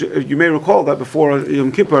reference, you may recall that before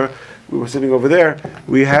Yom Kippur, we were sitting over there.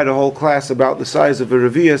 We had a whole class about the size of a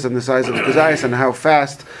revi'is and the size of a kazayas and how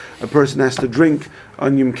fast a person has to drink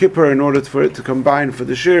on Yom Kippur in order for it to combine for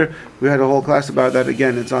the shir. We had a whole class about that.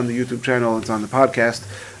 Again, it's on the YouTube channel. It's on the podcast.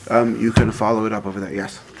 You can follow it up over there.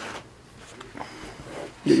 Yes.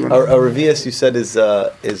 A revi'is, you said, is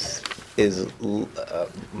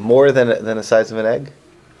more than the size of an egg.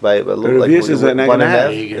 By a little, revi'is is an egg and a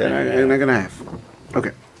half. An egg and a half.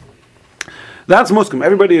 Okay. That's Muslim.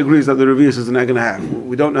 Everybody agrees that the revi'is is an egg and a half.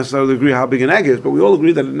 We don't necessarily agree how big an egg is, but we all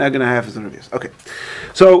agree that an egg and a half is a revi'is. Okay.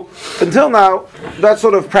 So, until now, that's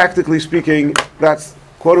sort of practically speaking, that's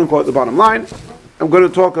quote unquote the bottom line. I'm going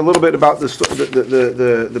to talk a little bit about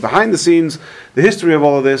the behind the scenes, the history of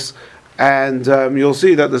all of this, and you'll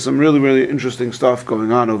see that there's some really, really interesting stuff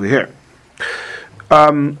going on over here.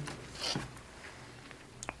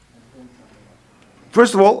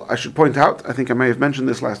 First of all, I should point out, I think I may have mentioned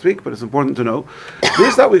this last week, but it's important to know,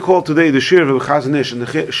 this that we call today the Shir of Chazon Ish and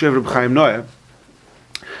the Shir of Chaim Noah,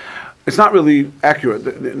 it's not really accurate.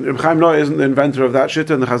 Reb Chaim Noah isn't the inventor of that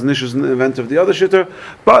shitter, and the Chazon Ish isn't the inventor of the other shitter,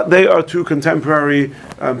 but they are two contemporary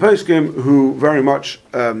poskim who very much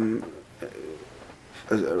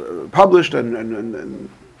published and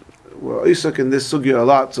were Isaac in this sugya a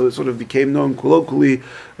lot, so it sort of became known colloquially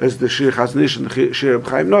as the Shir Chazon Ish and the Shir of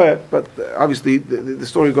Chaim Noah, but obviously the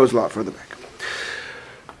story goes a lot further back.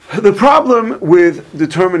 The problem with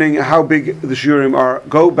determining how big the shiurim are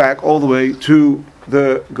go back all the way to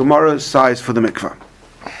the Gemara's size for the mikvah.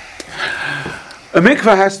 A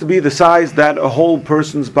mikvah has to be the size that a whole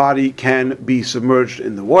person's body can be submerged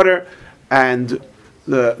in the water, and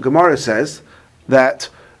the Gemara says that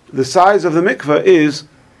the size of the mikvah is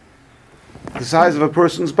the size of a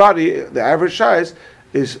person's body. The average size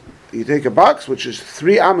is, you take a box which is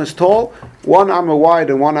 3 amas tall, 1 amma wide,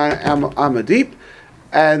 and 1 amma deep,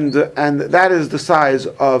 and that is the size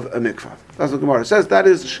of a mikvah. That's what Gemara says. That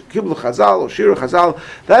is Kiblu Chazal or Shira Chazal.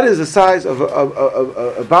 That is the size of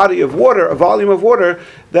a body of water, a volume of water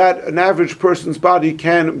that an average person's body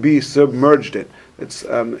can be submerged in. It's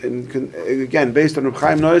again based on Reb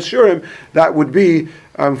Chaim Noah's Shurim. That would be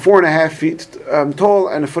 4.5 feet tall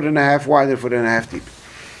and 1.5 feet wide and 1.5 feet deep.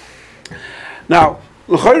 Now,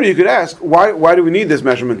 l'chayr, you could ask, why do we need this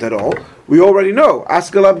measurement at all? We already know.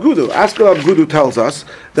 Askel Abgudu. Askel Abgudu tells us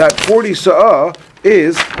that 40 sa'ah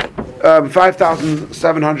is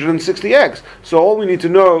 5,760 eggs. So all we need to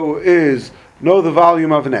know is the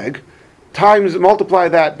volume of an egg, multiply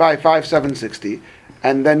that by 5,760,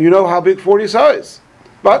 and then you know how big 40 sa'ah is.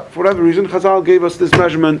 But for whatever reason, Chazal gave us this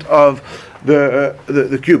measurement of the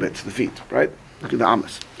cubits, the feet, right? The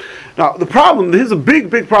amas. Now, the problem, here's a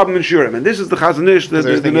big problem in Shurim, and this is the Chazon Ish, the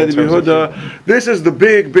Nedi Yehuda. This is the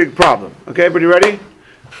big problem. Okay, everybody ready?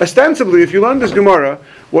 Ostensibly, if you learn this Gemara,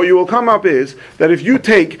 what you will come up is that if you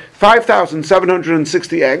take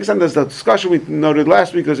 5,760 eggs, and there's the discussion we noted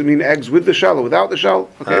last week, does it mean eggs with the shell or without the shell?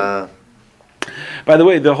 Okay. By the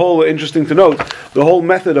way, interesting to note, the whole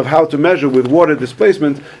method of how to measure with water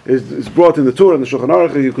displacement is brought in the Torah and the Shulchan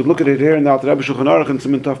Aruch. You could look at it here in the Alter Rebbe Shulchan Aruch and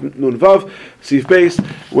Siman Tov Nun Vav, Sif Beis,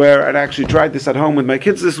 where I actually tried this at home with my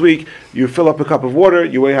kids this week. You fill up a cup of water,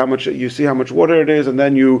 you weigh you see how much water it is, and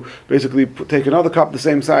then you basically take another cup the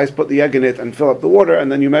same size, put the egg in it, and fill up the water,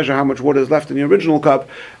 and then you measure how much water is left in the original cup.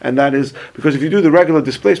 And that is because if you do the regular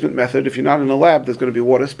displacement method, if you're not in a lab, there's going to be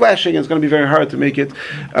water splashing, and it's going to be very hard to make it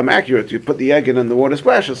accurate. You put the egg in and the water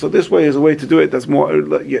splashes. So this way is a way to do it that's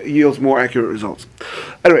yields more accurate results.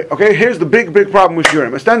 Anyway, okay, here's the big problem with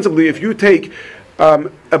shiurim. Ostensibly, if you take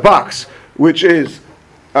a box which is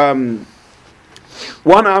 1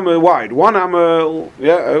 amma wide, 1 amma,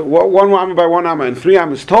 1 amma by 1 amma, and 3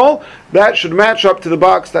 ammas tall, that should match up to the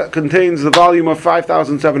box that contains the volume of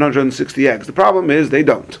 5,760 eggs. The problem is they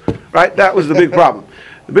don't. Right? That was the big problem.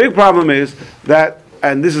 The big problem is that,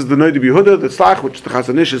 and this is the Noda B'Yehuda, the tzlach, which the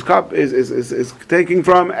Chazon Ish's cup is taking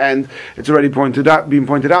from, and it's already being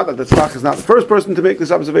pointed out that the tzlach is not the first person to make this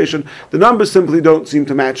observation. The numbers simply don't seem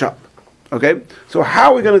to match up. Okay? So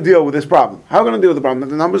how are we going to deal with this problem? How are we going to deal with the problem that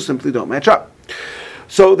the numbers simply don't match up?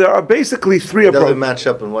 So there are basically three approaches. Doesn't match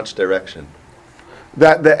up in which direction?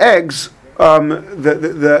 That the eggs,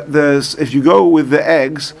 if you go with the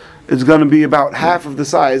eggs, it's going to be about half of the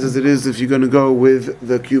size as it is if you're going to go with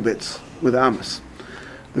the cubits, with the ammas.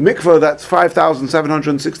 The mikveh, that's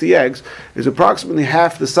 5,760 eggs, is approximately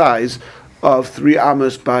half the size of 3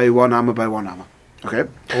 ammas by 1 amma by 1 amma. Okay?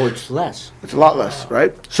 Oh, it's less. It's a lot less,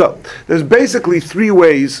 right? So, there's basically 3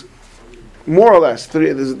 ways, more or less.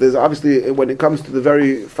 There's obviously, when it comes to the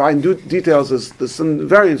very fine details, there's some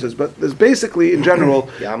variances, but there's basically, in general,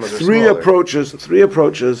 three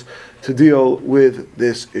approaches to deal with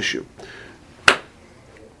this issue.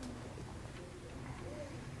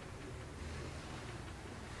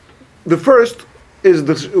 The first is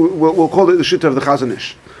we'll call it the shita of the Chazon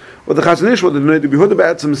Ish. What the Chazon Ish, what the Noda B'Yehuda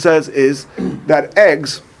B'Etzem says is that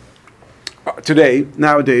eggs today,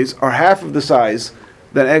 nowadays, are half of the size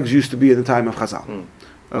that eggs used to be in the time of Chazal.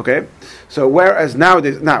 Okay, so whereas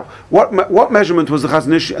nowadays, what measurement was the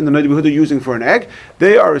Chazon Ish and the Noda B'Yehuda using for an egg?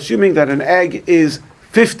 They are assuming that an egg is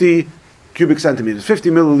 50 cubic centimeters, 50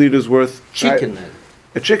 milliliters worth. Chicken egg.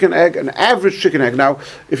 A chicken egg, an average chicken egg. Now,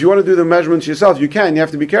 if you want to do the measurements yourself, you can. You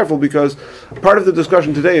have to be careful because part of the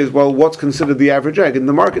discussion today is, well, what's considered the average egg? In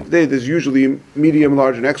the market today, there's usually medium,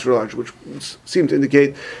 large, and extra large, which seem to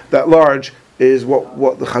indicate that large is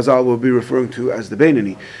what the Chazal will be referring to as the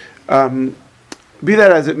Beinani. Be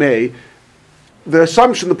that as it may, the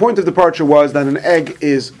assumption, the point of departure was that an egg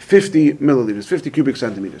is 50 milliliters, 50 cubic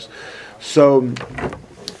centimeters. So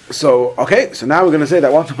now we're going to say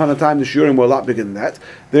that once upon a time the shiurim were a lot bigger than that.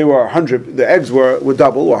 They were 100, the eggs were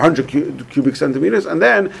double, or 100 cubic centimeters, and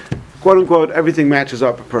then, quote unquote, everything matches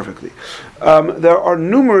up perfectly. There are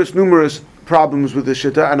numerous problems with the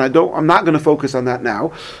shita, and I'm not going to focus on that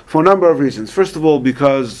now for a number of reasons. First of all,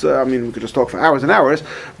 because we could just talk for hours and hours,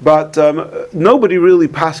 but nobody really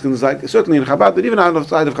paskins like, certainly in Chabad, but even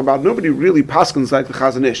outside of Chabad, nobody really paskins like the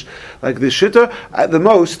Chazon Ish. Like the shita, at the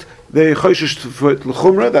most, they choishish for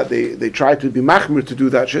l'chumra, that they try to be machmir to do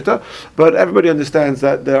that shita, but everybody understands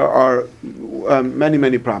that there are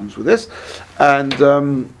many problems with this, and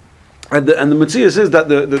the Metzias is that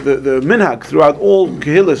the minhag throughout all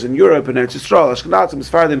kehillas in Europe and Eretz Yisrael, Ashkenazim,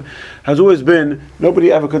 Sephardim, has always been,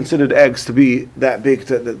 nobody ever considered eggs to be that big,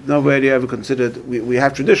 that nobody ever considered, we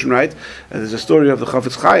have tradition, right? There's a story of the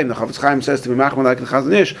Chafetz Chaim. The Chafetz Chaim says to be machmir like the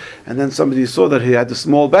Chazon Ish, and then somebody saw that he had the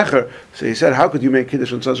small becher, so he said, how could you make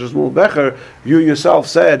kiddush on such a small becher? You yourself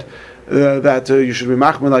said that you should be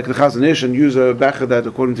machmir like the Chazon Ish and use a becher that,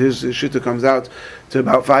 according to his shita, comes out to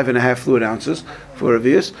about 5.5 fluid ounces for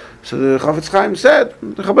Revi'is. So the Chafetz Chaim said,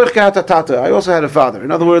 I also had a father.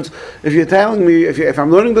 In other words, if you're telling me, if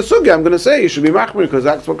I'm learning the sugya, I'm going to say you should be machmir because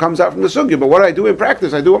that's what comes out from the sugya. But what I do in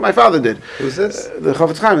practice, I do what my father did. Who's this? The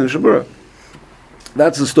Chafetz Chaim in the Shabura.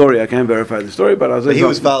 That's the story. I can't verify the story, but he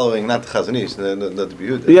was following not the Chazon Ish, the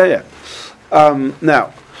B'Yehuda. Yeah.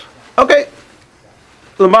 Now, okay.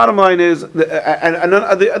 The bottom line is,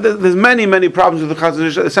 there's many problems with the Chazon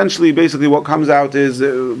Ish. Essentially, basically, what comes out is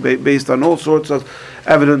based on all sorts of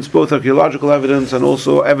evidence, both archaeological evidence and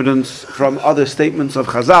also evidence from other statements of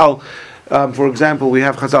Chazal. For example, we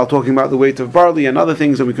have Chazal talking about the weight of barley and other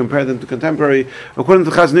things, and we compare them to contemporary. According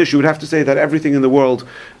to Chazon Ish, you would have to say that everything in the world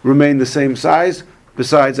remained the same size,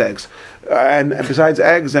 besides eggs, and besides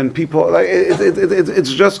eggs and people, like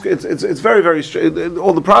it's very straight.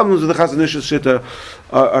 All the problems with the Chazon Ish's shita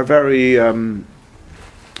are very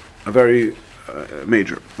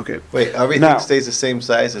major. Okay. Wait, everything stays the same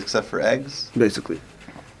size except for eggs? Basically.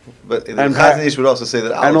 But the And Chazon Ish would also say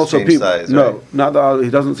that and olives also change people. size, No, right? not the olive. He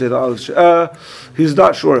doesn't say the olives. He's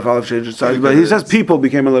not sure if olive changed its size, but he says people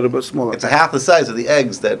became a little bit smaller. It's half the size of the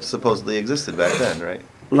eggs that supposedly existed back then, right?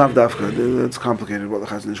 Lav dafka. It's complicated what the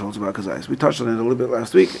Chazon Ish holds about kazayis. We touched on it a little bit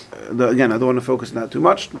last week. Again, I don't want to focus on that too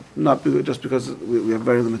much, just because we have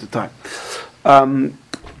very limited time.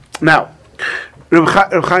 Now,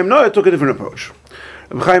 Reb Chaim Noah took a different approach.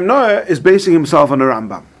 Reb Chaim Noah is basing himself on the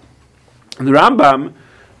Rambam. And the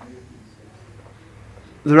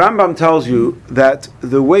Rambam tells you that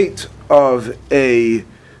the weight of a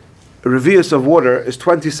revi'is of water is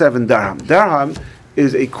 27 dirham. Dirham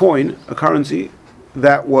is a coin, a currency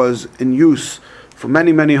that was in use for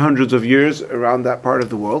many, many hundreds of years around that part of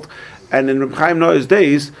the world. And in Reb Chaim Noah's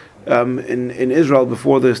days, in Israel,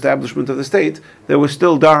 before the establishment of the state, there were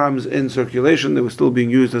still dirhams in circulation. They were still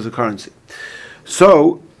being used as a currency.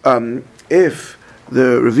 So, if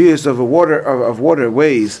the revi'is of water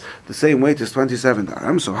weighs the same weight as 27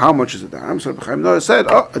 dirham, so how much is a dirham? So Reb Chaim Noah said,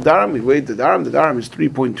 a dirham, he weighed the dirham is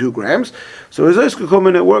 3.2 grams. So as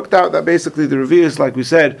Ishkakum, it worked out that basically the revi'is, like we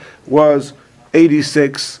said, was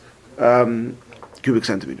 86 cubic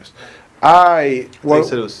centimeters. They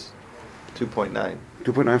said it was 2.9.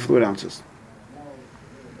 2.9 fluid ounces.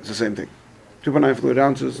 It's the same thing. 2.9 fluid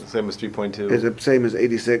ounces Same as 3.2. is the same as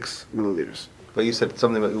 86 milliliters. But you said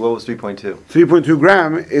something about, what was 3.2? 3.2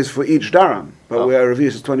 gram is for each dirham, but Oh. where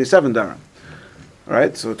revi'is is 27 dirham. All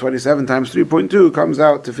right, so 27 times 3.2 comes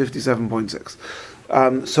out to 57.6.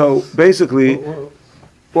 So basically,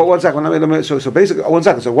 well, one second. Let me. So basically, one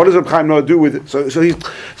second. So what does Reb Chaim Noah do with it? So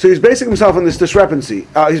he's basing himself on this discrepancy.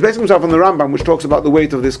 He's basing himself on the Rambam, which talks about the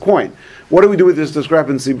weight of this coin. What do we do with this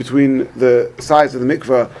discrepancy between the size of the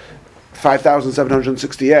mikveh,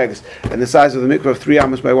 5,760 eggs, and the size of the mikveh of 3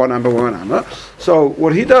 amos by 1 amma by 1 amma? So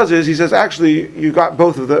what he does is he says, actually, you got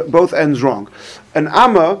both ends wrong. An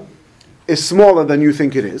amma is smaller than you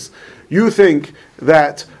think it is. You think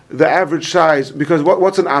that the average size, because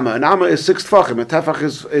what's an amma? An amma is 6 tefachim. A tefach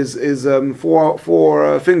is four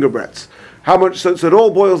finger breadths. How much? So it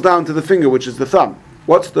all boils down to the finger, which is the thumb.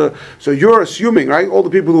 So you're assuming, right? All the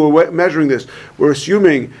people who are measuring this were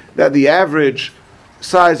assuming that the average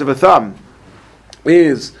size of a thumb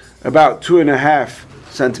is about 2.5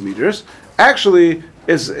 centimeters. Actually,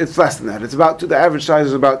 it's less than that. It's about the average size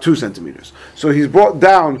is about 2 centimeters. So he's brought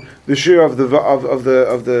down the share of the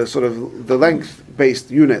sort of the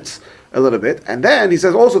length-based units a little bit, and then he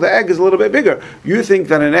says also the egg is a little bit bigger. You think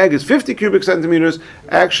that an egg is 50 cubic centimeters.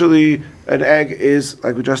 Actually, an egg is,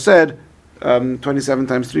 like we just said, 27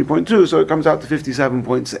 times 3.2, so it comes out to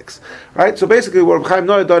 57.6. Right? So basically, what Reb Chaim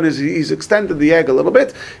Noah done is he's extended the egg a little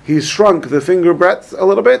bit. He's shrunk the finger breadth a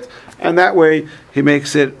little bit, and that way he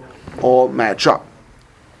makes it all match up.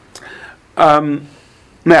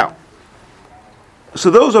 Now, so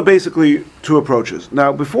those are basically two approaches.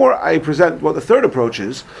 Now, before I present what the third approach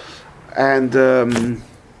is, and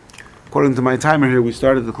according to my timer here, we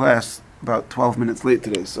started the class about 12 minutes late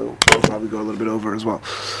today, so we'll probably go a little bit over as well.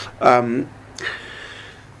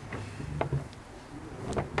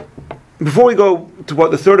 Before we go to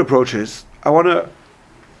what the third approach is, I want to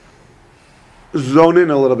zone in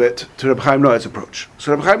a little bit to Reb Chaim Noah's approach.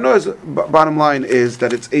 So Reb Chaim Noah's bottom line is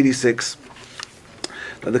that it's 86,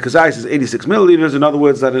 that the kazayis is 86 milliliters. In other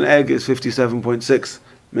words, that an egg is 57.6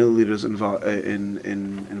 milliliters in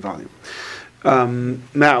volume.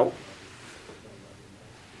 Now,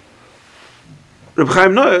 Reb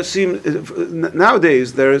Chaim Noah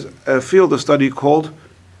nowadays there is a field of study called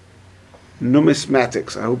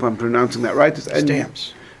numismatics. I hope I'm pronouncing that right. It's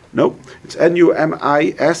Stamps. Nope. It's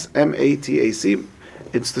numismatac.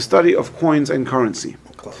 It's the study of coins and currency.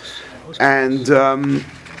 Close. And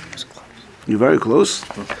you're very close.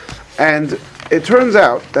 And it turns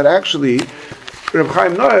out that actually Reb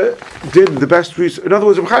Chaim Noah did the best research. In other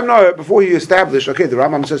words, Reb Chaim Noah, before he established, okay, the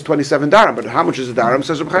Rambam says 27 dirham, but how much is a dirham?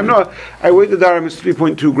 Says Reb Chaim Noah, I weighed the dirham is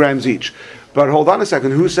 3.2 grams each. But hold on a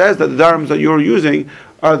second, who says that the dirhams that you're using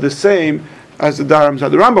are the same as the dirhams that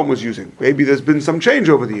the Rambam was using? Maybe there's been some change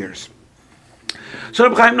over the years. So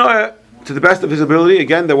Reb Chaim Noah, to the best of his ability,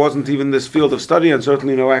 again, there wasn't even this field of study and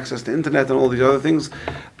certainly no access to internet and all these other things.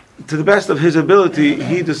 To the best of his ability,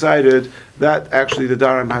 he decided that actually the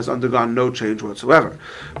dirham has undergone no change whatsoever.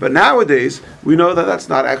 But nowadays, we know that that's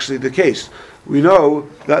not actually the case. We know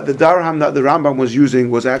that the dirham that the Rambam was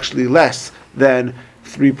using was actually less than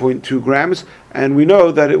 3.2 grams, and we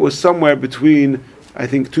know that it was somewhere between, I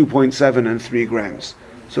think, 2.7 and 3 grams.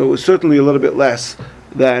 So it was certainly a little bit less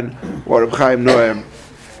than what Reb Chaim Noah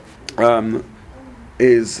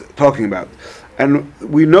is talking about. And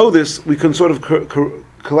we know this, we can sort of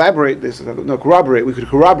corroborate this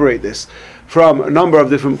from a number of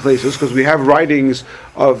different places, because we have writings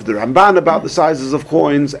of the Ramban about the sizes of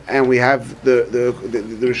coins, and we have the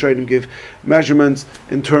Rishonim give measurements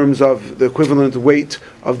in terms of the equivalent weight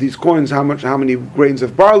of these coins, how many grains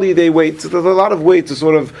of barley they weigh. So there's a lot of ways to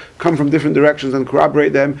sort of come from different directions and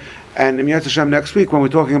corroborate them. And in Yetz Hashem next week, when we're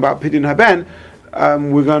talking about Pidyon Haben,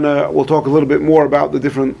 we'll talk a little bit more about the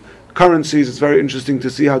different currencies. It's very interesting to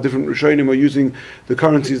see how different Rishonim are using the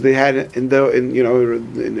currencies they had in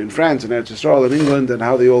France and Eretz Yisrael and England, and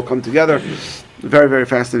how they all come together. Very, very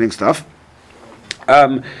fascinating stuff.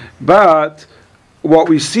 But what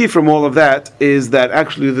we see from all of that is that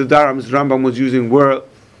actually the dirhams Rambam was using were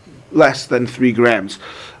less than 3 grams.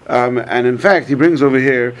 And in fact, he brings over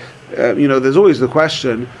here, there's always the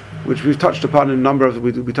question, which we've touched upon in a number of,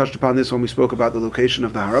 we touched upon this when we spoke about the location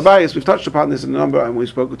of the Har HaBayis. We've touched upon this in a number, and we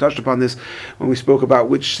touched upon this when we spoke about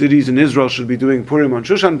which cities in Israel should be doing Purim on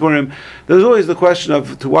Shushan Purim. There's always the question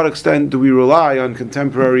of to what extent do we rely on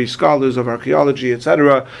contemporary scholars of archaeology,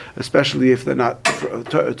 etc., especially if they're not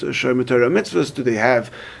Shomer Torah mitzvahs. Do they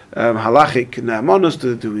have halachic na'amonos?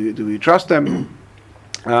 Do we trust them?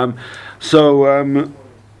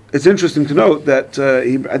 It's interesting to note that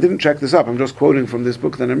I didn't check this up. I'm just quoting from this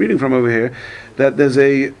book that I'm reading from over here. That there's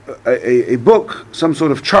a book, some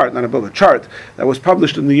sort of chart, not a book, a chart that was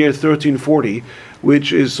published in the year 1340,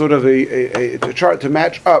 which is sort of a chart to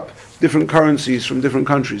match up different currencies from different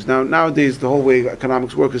countries. Now nowadays the whole way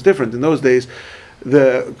economics work is different. In those days,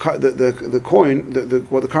 the coin,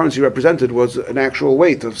 what the currency represented was an actual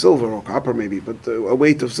weight of silver or copper, maybe, but a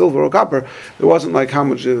weight of silver or copper. It wasn't like how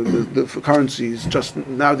much the currencies. Just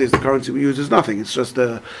nowadays, the currency we use is nothing. It's just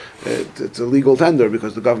it's a legal tender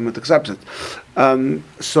because the government accepts it.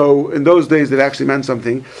 So in those days, it actually meant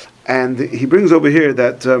something. And he brings over here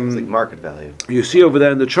that it's like market value. You see over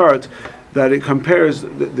there in the chart that it compares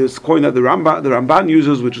this coin that the Ramban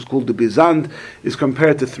uses, which is called the Bizant, is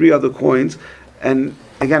compared to 3 other coins. And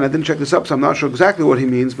again, I didn't check this up, so I'm not sure exactly what he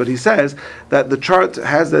means, but he says that the chart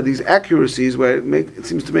has these accuracies where it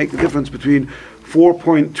seems to make the difference between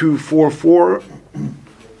 4.244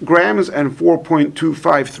 grams and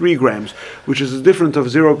 4.253 grams, which is a difference of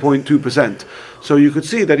 0.2%. So you could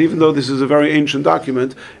see that even though this is a very ancient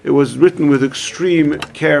document, it was written with extreme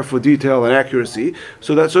care for detail and accuracy.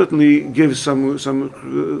 So that certainly gives some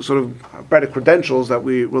sort of better credentials that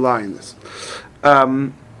we rely on this.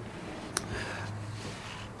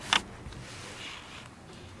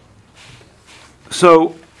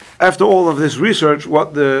 So, after all of this research,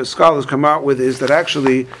 what the scholars come out with is that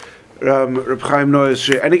actually Reb Chaim Noah's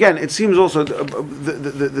share, and again, it seems also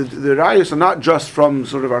the rayos are not just from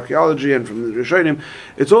sort of archaeology and from the Rishonim,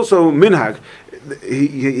 it's also minhag.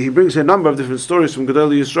 He brings a number of different stories from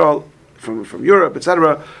Gedolei Yisrael, from Europe,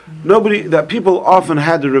 etc. People often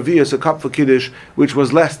had the Revi'is, a cup for Kiddush, which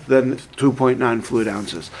was less than 2.9 fluid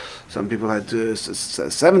ounces. Some people had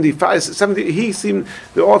 75, 70. He seemed,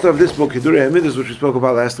 the author of this book, Hidurei Hamidus, which we spoke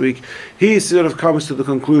about last week, he sort of comes to the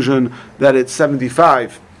conclusion that it's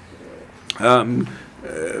 75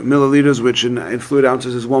 milliliters, which in fluid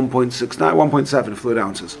ounces is 1.7 fluid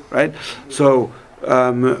ounces, right? So,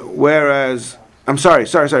 whereas,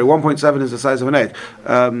 1.7 is the size of an egg.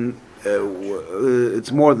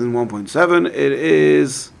 It's more than 1.7. It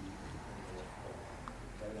is.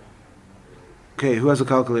 Okay, who has a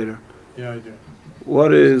calculator? Yeah, I do.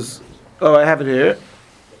 What is? Oh, I have it here.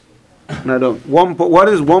 No, I don't. What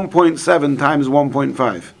is 1.7 times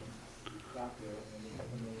 1.5?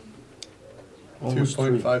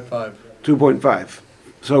 2.55. 2.5.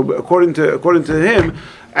 So according to him,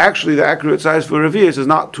 actually the accurate size for Revi'is is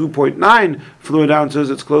not 2.9 fluid ounces.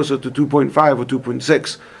 It's closer to 2.5 or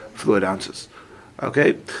 2.6 fluid ounces.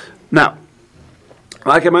 Okay. Now,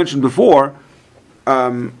 like I mentioned before,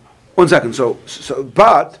 1 second.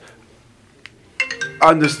 But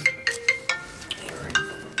on this,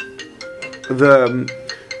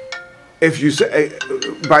 if you say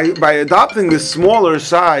by adopting the smaller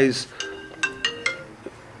size.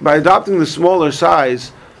 By adopting the smaller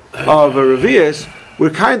size of a Revi'is, we're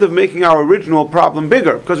kind of making our original problem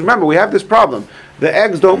bigger. Because remember, we have this problem. The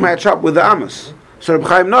eggs don't match up with the amos. So Reb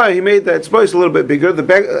Chaim Noah, he made the etzbois a little bit bigger, the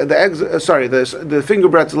finger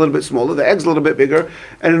breadth's a little bit smaller, the egg's a little bit bigger,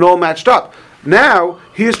 and it all matched up. Now,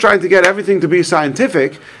 he's trying to get everything to be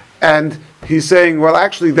scientific, and he's saying, well,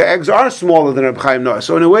 actually, the eggs are smaller than Reb Chaim Noah.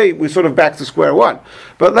 So in a way, we're sort of back to square one.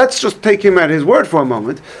 But let's just take him at his word for a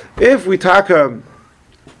moment. If we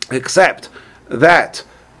accept that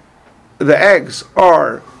the eggs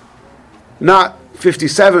are not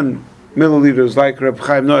 57 milliliters like Reb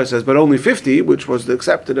Chaim Noah says, but only 50, which was the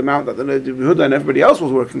accepted amount that the Yehuda and everybody else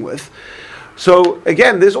was working with, So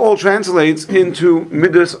again, this all translates into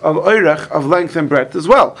midas of oirech, of length and breadth as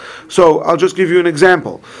well. So I'll just give you an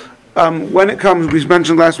example. When it comes, we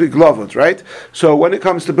mentioned last week lavud, right? So when it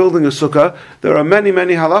comes to building a sukkah, there are many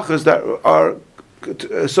halachas that are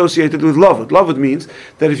associated with lavud. Lavud means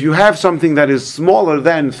that if you have something that is smaller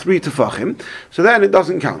than 3 tefachim, so then it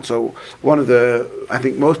doesn't count. So one of the, I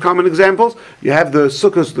think, most common examples, you have the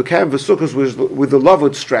sukkahs, the canvas sukkahs with the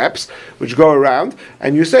lavud straps, which go around,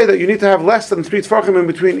 and you say that you need to have less than 3 tefachim in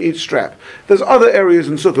between each strap. There's other areas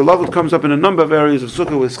in sukkah. Lavud comes up in a number of areas of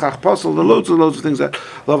sukkah with schach pasel, the loads and loads of things that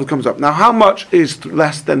lavud comes up. Now, how much is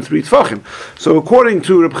less than 3 tefachim? So according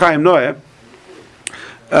to Reb Chaim Noah,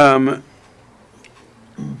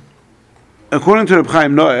 according to Reb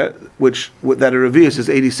Chaim Noah, that a revi'is is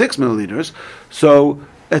 86 milliliters, so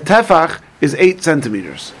a tefach is 8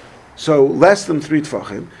 centimeters. So less than 3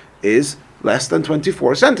 tefachim is less than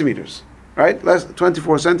 24 centimeters, right?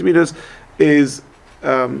 24 centimeters is,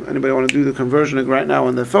 anybody want to do the conversion right now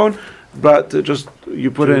on their phone? But just,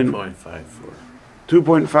 you put in 2.54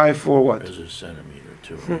 2.54 what? is a centimeter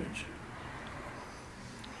to an inch.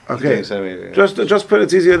 Okay, Centimeter. just put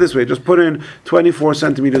it's easier this way. Just put in 24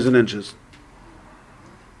 centimeters in inches.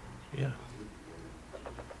 Yeah.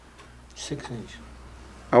 6 inch.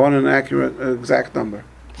 I want an accurate, exact number.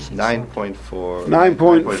 9.4.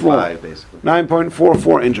 9.4. basically.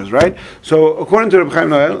 9.44 inches, right? So according to Reb Chaim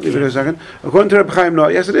Noah, leave it a second. According to Reb Chaim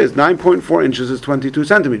Noah, yes, it is. 9.4 inches is 22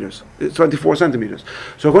 centimeters. It's 24 centimeters.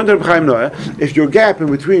 So according to Reb Chaim Noah, if your gap in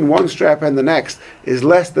between one strap and the next is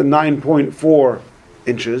less than 9.4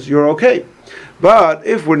 inches, you're okay. But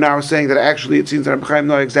if we're now saying that actually it seems that Reb Chaim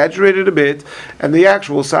Noah exaggerated a bit, and the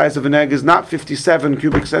actual size of an egg is not 57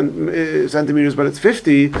 cubic centimeters, but it's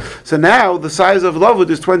 50, so now the size of lavud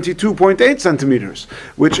is 22.8 centimeters,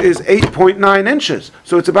 which is 8.9 inches.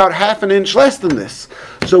 So it's about half an inch less than this.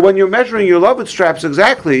 So when you're measuring your lavud straps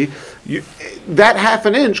exactly, that half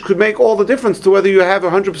an inch could make all the difference to whether you have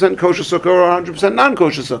 100% kosher sukkah or 100%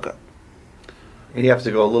 non-kosher sukkah. And you have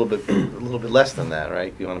to go a little bit less than that,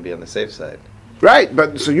 right? You want to be on the safe side. Right,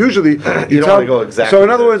 but so usually you don't want to go exactly. So in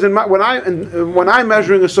other words, when I'm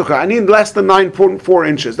measuring a sukkah, I need less than 9.4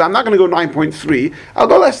 inches. I'm not going to go 9.3. I'll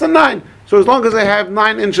go less than 9. So as long as I have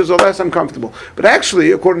 9 inches or less, I'm comfortable. But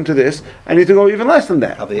actually, according to this, I need to go even less than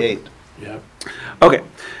that. Probably 8. Yeah. Okay,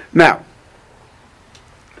 now,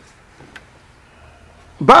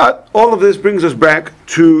 but all of this brings us back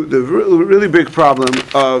to the really big problem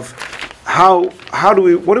of what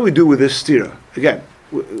do we do with this stira? Again,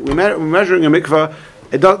 we're measuring a mikvah.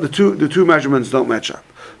 The two measurements don't match up.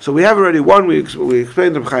 So we have already one. We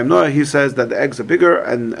explained to Reb Chaim Noah. He says that the eggs are bigger,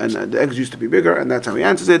 and the eggs used to be bigger, and that's how he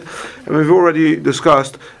answers it. And we've already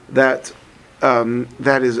discussed that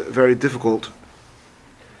that is very difficult.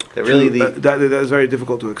 That is very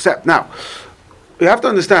difficult to accept. Now, you have to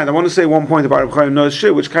understand. I want to say one point about Reb Chaim Noah's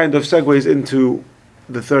shir, which kind of segues into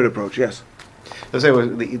the third approach. Yes.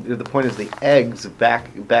 The point is the eggs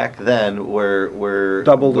back then were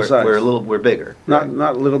double the size. Were bigger. Not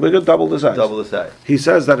a little bigger, double the size. Double the size. He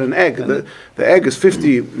says that an egg, the egg is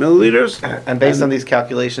 50 milliliters. And based on these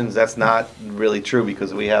calculations, that's not really true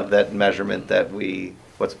because we have that measurement that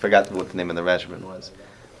forgot what the name of the measurement was.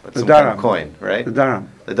 But some kind of coin, right? The daram.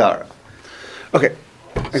 The daram. Okay.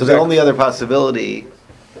 So exactly. the only other possibility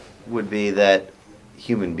would be that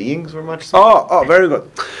human beings were much smaller. Oh, very good.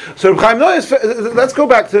 So Reb Chaim Noah let's go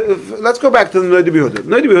back to the Noda B'Yehuda.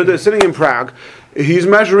 Noda B'Yehuda is sitting in Prague. He's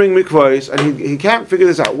measuring mikvahs, and he can't figure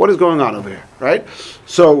this out. What is going on over here, right?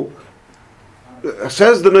 So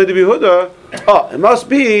says the Noda B'Yehuda, it must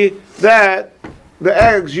be that the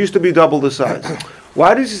eggs used to be double the size.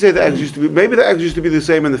 Why does he say the eggs used to be? Maybe the eggs used to be the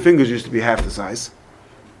same, and the fingers used to be half the size.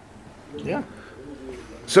 Yeah.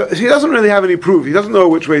 So he doesn't really have any proof. He doesn't know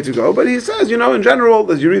which way to go. But he says, in general,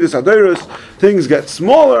 as you read the Sadeirus, things get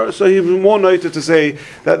smaller. So he was more noted to say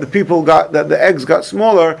that the eggs got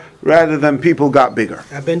smaller rather than people got bigger.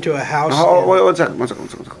 I've been to a house. Wait, one second.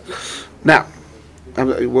 Now,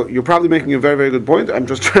 you're probably making a very, very good point. I'm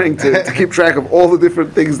just trying to keep track of all the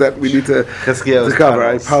different things that we need to cover. Tunnels.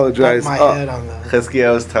 I apologize. My head on the.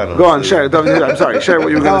 Chizkiyahu's tunnels. Go on, share. I'm sorry. Share what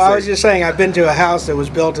you were going to say. I was just saying I've been to a house that was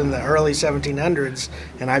built in the early 1700s,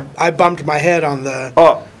 and I bumped my head on the.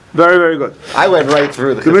 Oh, very, very good. I went right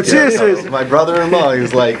through the Metzius is my brother-in-law. He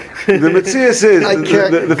was like, the Metzius is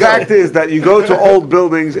the fact is that you go to old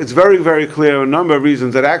buildings. It's very, very clear for a number of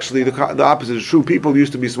reasons that actually the opposite is true. People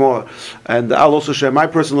used to be smaller, and I'll also share my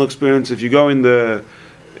personal experience. If you go in the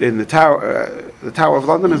Tower of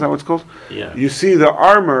London, is that what it's called? Yeah. You see the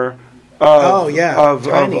armor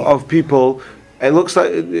of people. It looks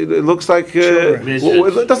like it looks like Children.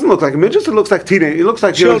 it doesn't look like midgets. It looks like teenage. It looks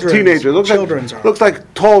like Children's. teenager. It looks Children's like are. looks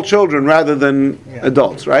like tall children rather than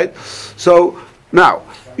adults, right? So now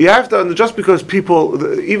you have to, just because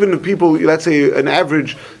people, even if people, let's say an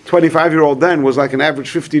average 25-year-old then was like an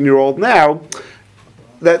average 15-year-old now,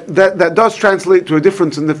 that does translate to a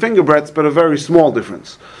difference in the finger breadths, but a very small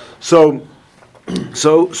difference. So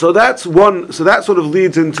that's one. So that sort of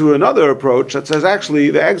leads into another approach that says actually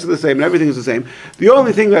the eggs are the same and everything is the same. The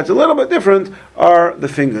only thing that's a little bit different are the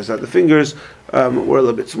fingers. That the fingers were a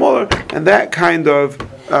little bit smaller, and that kind of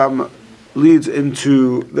leads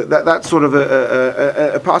into that's sort of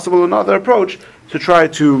a possible another approach to try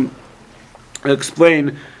to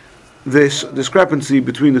explain this discrepancy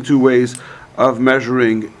between the two ways of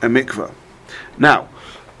measuring a mikveh. Now,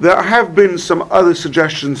 there have been some other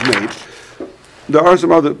suggestions made. There are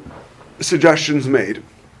some other suggestions made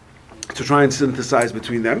to try and synthesize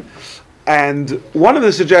between them. And one of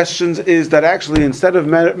the suggestions is that actually instead of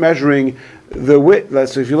measuring the width,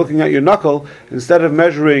 so if you're looking at your knuckle, instead of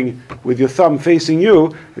measuring with your thumb facing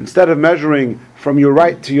you, instead of measuring from your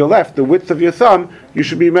right to your left, the width of your thumb, you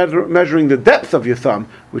should be measuring the depth of your thumb,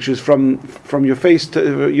 which is from your face to,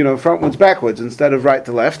 frontwards backwards, instead of right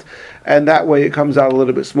to left, and that way it comes out a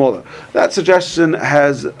little bit smaller. That suggestion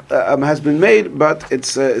has been made, but it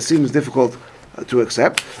seems difficult to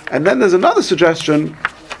accept. And then there's another suggestion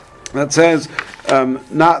that says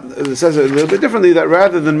it says it a little bit differently, that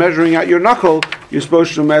rather than measuring at your knuckle, you're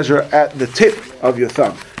supposed to measure at the tip of your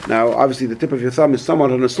thumb. Now, obviously, the tip of your thumb is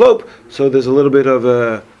somewhat on a slope, so there's a little bit of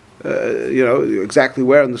a, exactly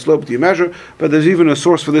where on the slope do you measure. But there's even a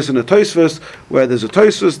source for this in a Tosfos, where there's a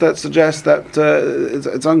Tosfos that suggests that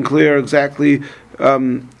it's unclear exactly.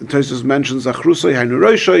 Tosfos mentions achrusoi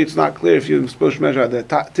hainu. It's not clear if you're supposed to measure at the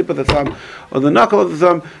tip of the thumb or the knuckle of the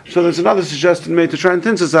thumb. So there's another suggestion made to try and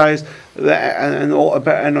synthesize that, and all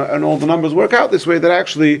the numbers work out this way. That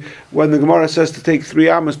actually, when the Gemara says to take 3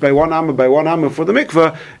 amos by 1 amma for the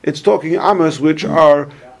mikveh, it's talking amos which are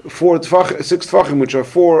 6 tfachim, which are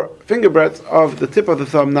 4 finger breadths of the tip of the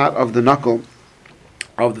thumb, not of the knuckle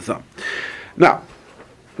of the thumb. Now,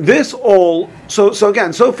 this all, so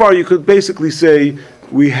again, so far you could basically say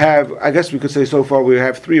we have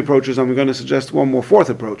 3 approaches, and we're going to suggest one more 4th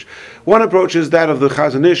approach. One approach is that of the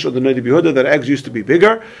Chazon Ish or the Noda B'Yehuda, that eggs used to be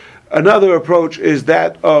bigger. Another approach is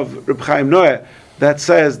that of Reb Chaim Noah, that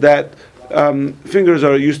says that fingers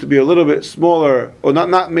used to be a little bit smaller, or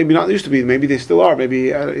maybe not used to be, maybe they still are,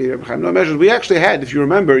 maybe Reb Chaim Noah measures. We actually had, if you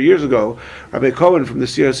remember, years ago, Rabbi Cohen from the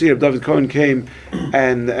CRC, Rabbi David Cohen came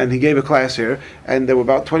and he gave a class here, and there were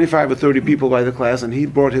about 25 or 30 people by the class, and he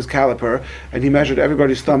brought his caliper, and he measured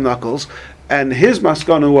everybody's thumb knuckles, and his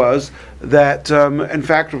maskana was that, in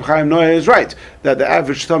fact, Reb Chaim Noah is right, that the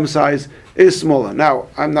average thumb size is smaller. Now,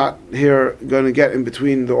 I'm not here going to get in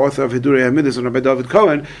between the author of Hidurei Hamidus and Rabbi David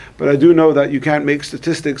Cohen, but I do know that you can't make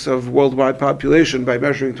statistics of worldwide population by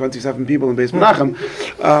measuring 27 people in Beis Menachem.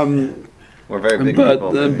 We're very big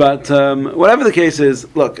people. But whatever the case is,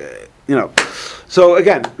 look, So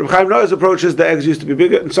again, Reb Chaim Noah's approach is the eggs used to be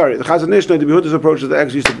bigger. Sorry, the Chazon Ish, Noda B'Yehuda's approach is the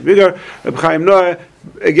eggs used to be bigger. Reb Chaim Noah,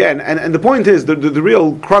 again, and the point is, the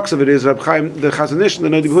real crux of it is the Chazon Ish and the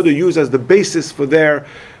Noda B'Yehuda use as the basis for their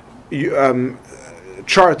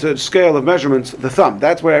charted scale of measurements the thumb.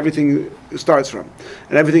 That's where everything starts from,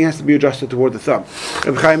 and everything has to be adjusted toward the thumb.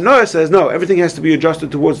 Reb Chaim Noah says no, everything has to be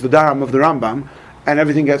adjusted towards the dam of the Rambam, and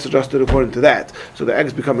everything gets adjusted according to that. So the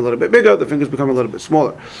eggs become a little bit bigger, the fingers become a little bit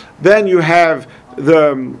smaller. Then you have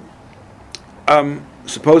the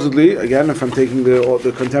supposedly, again, if I'm taking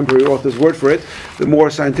the contemporary author's word for it, the more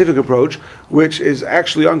scientific approach, which is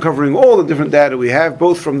actually uncovering all the different data we have,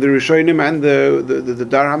 both from the Rishonim and the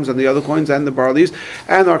Darhams and the other coins and the barleys,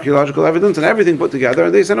 and archaeological evidence and everything put together.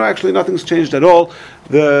 And they say, no, actually nothing's changed at all.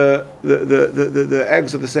 The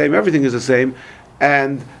eggs are the same, everything is the same.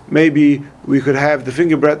 And maybe we could have the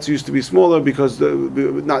finger breadths used to be smaller because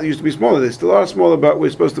not used to be smaller, they still are smaller, but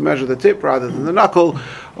we're supposed to measure the tip rather than the knuckle,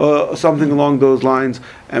 or something along those lines,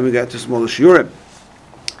 and we get to smaller shiurim.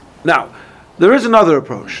 Now, there is another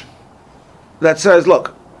approach that says,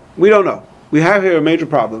 look, we don't know. We have here a major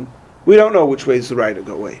problem. We don't know which way is the right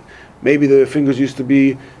way. Maybe the fingers used to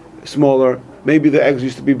be smaller, maybe the eggs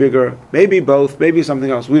used to be bigger, maybe both, maybe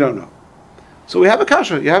something else, we don't know. So we have a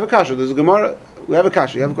kasha. You have a kasha. There's a Gemara. We have a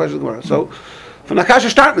kasha. You have a question of the Gemara. So, from the kasha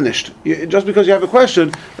start nicht. Just because you have a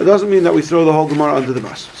question, that doesn't mean that we throw the whole Gemara under the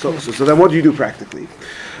bus. So then what do you do practically?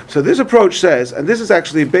 So this approach says, and this is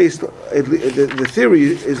actually based, the theory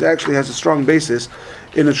is actually has a strong basis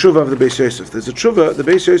in a tshuva of the Beis Yosef. There's a tshuva, the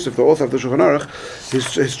Beis Yosef, the author of the Shulchan Aruch, his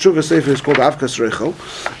tshuva sefer is called Avkas Reichel,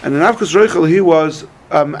 and in Avkas Reichel he was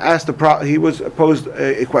he was posed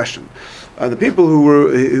a question. The people who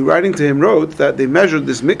were writing to him wrote that they measured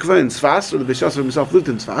this mikveh in Sfas, or the Beis Yosef himself lived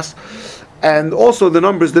in Sfas, and also the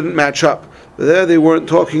numbers didn't match up. There they weren't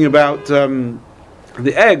talking about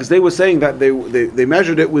the eggs. They were saying that they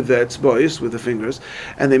measured it with the etzbois, with the fingers,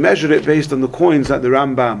 and they measured it based on the coins that the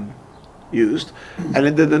Rambam used,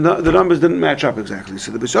 and the numbers didn't match up exactly.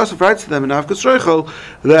 So the Beis Yosef writes to them in Avkas Reichel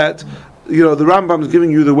that the Rambam is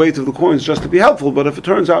giving you the weight of the coins just to be helpful, but if it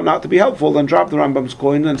turns out not to be helpful, then drop the Rambam's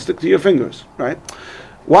coin and stick to your fingers, right?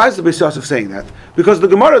 Why is the Beis Yosef saying that? Because the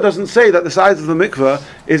Gemara doesn't say that the size of the mikveh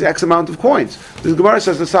is X amount of coins. The Gemara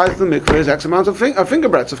says the size of the mikveh is X amount of finger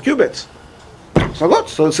breadths, of cubits. So good.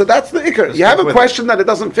 So that's the ikar. You have a question that it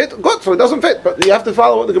doesn't fit. Good. So it doesn't fit, but you have to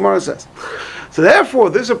follow what the Gemara says. So therefore,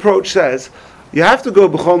 this approach says you have to go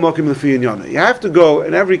b'chol mokim l'fi inyana. You have to go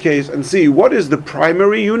in every case and see what is the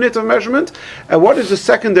primary unit of measurement and what is the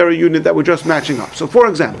secondary unit that we're just matching up. So, for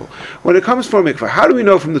example, when it comes for a mikveh, how do we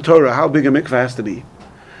know from the Torah how big a mikveh has to be?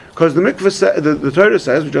 Because the mikveh, the Torah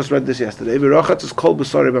says, we just read this yesterday, v'rochatz is kol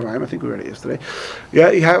b'sarei b'mayim. I think we read it yesterday.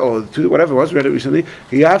 Yeah, you have, whatever it was, we read it recently.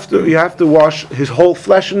 You have to wash his whole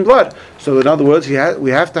flesh and blood. So, in other words, you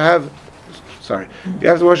have to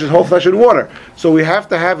wash his whole flesh in water. So we have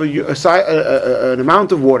to have an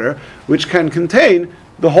amount of water which can contain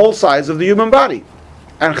the whole size of the human body.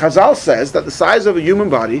 And Chazal says that the size of a human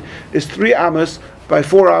body is 3 amas by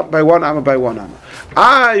 1 amma by 1 amma.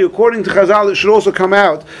 According to Chazal, it should also come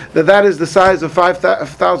out that is the size of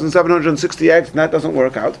 5,760 eggs, and that doesn't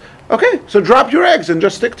work out. Okay, so drop your eggs and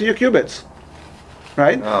just stick to your cubits.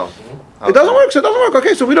 Right? Oh. It doesn't work, so it doesn't work.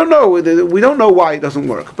 Okay, so we don't know. We don't know why it doesn't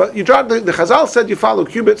work. But you drop the Chazal said you follow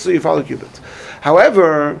cubits, so you follow cubits.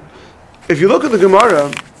 However, if you look at the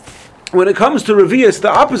Gemara, when it comes to Revi'is, the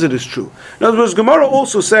opposite is true. In other words, Gemara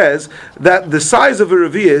also says that the size of a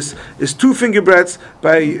Revi'is is 2 finger breadths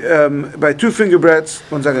by 2 finger breadths.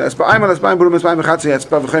 1 second.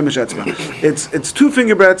 It's 2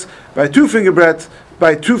 finger breadths by 2 finger breadths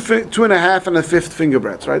by 2.5 and a fifth finger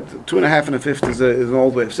breadths, right? 2.5 and a fifth is an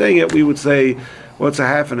old way of saying it. We would say, what's a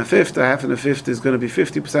half and a fifth? A half and a fifth is going to be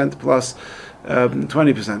 50% plus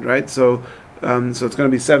 20%, right? So it's going to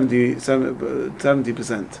be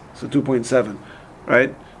 70%. So 2.7,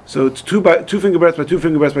 right? So it's 2 finger breadths by 2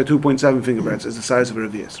 finger breadths by 2.7 finger breadths is the size of a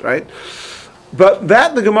revi'is, right? But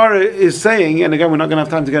that the Gemara is saying, and again we're not going to have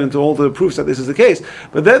time to get into all the proofs that this is the case,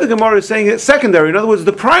 but there the Gemara is saying it's secondary. In other words,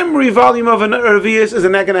 the primary volume of a revi'is is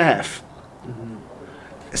an egg and a half.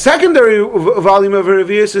 Secondary volume of a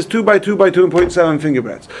revi'is is 2 by 2 by 2.7 finger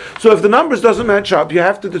breadths. So if the numbers doesn't match up, you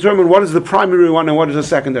have to determine what is the primary one and what is the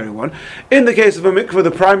secondary one. In the case of a mikveh, the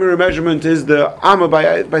primary measurement is the amma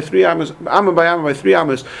by 3 ammas, amma by 3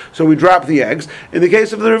 ammas, so we drop the eggs. In the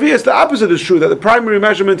case of the revi'is, the opposite is true, that the primary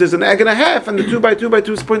measurement is an egg and a half, and the 2 by 2 by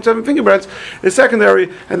 2.7 finger breadths is secondary,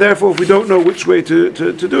 and therefore if we don't know which way to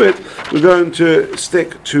do it, we're going to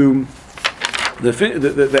stick to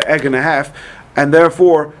the egg and a half. And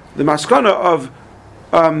therefore, the maskana of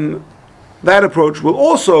that approach will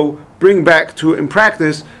also bring back to, in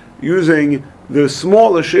practice, using the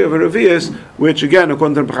smaller share of a revi'is, which again,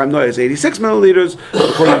 according to B'chaim Noah, is 86 milliliters.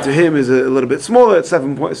 According to him, is a little bit smaller, it's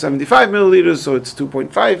 7.75 milliliters, so it's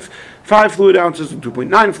 2.5 fluid ounces,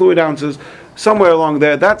 2.9 fluid ounces, somewhere along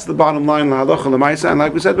there. That's the bottom line, lahalacha l'maisa. And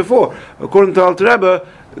like we said before, according to Alter Rebbe,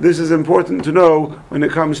 this is important to know when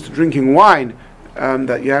it comes to drinking wine.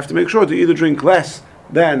 That you have to make sure to either drink less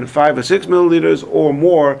than 5 or 6 milliliters or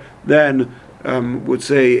more than, would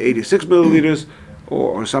say, 86 milliliters,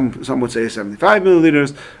 or some would say 75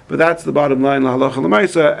 milliliters. But that's the bottom line, la halacha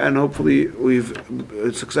l'maisa, and hopefully we've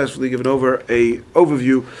successfully given over a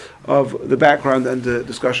overview of the background and the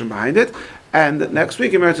discussion behind it. And next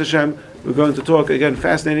week, in Meretz Hashem, we're going to talk again,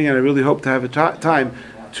 fascinating, and I really hope to have a time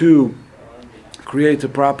to create a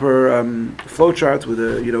proper flowchart with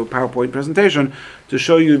a PowerPoint presentation to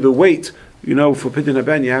show you the weight. For Pidyon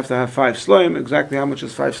Haben, you have to have 5 sloim, exactly how much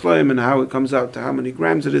is 5 sloim, and how it comes out to how many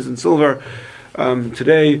grams it is in silver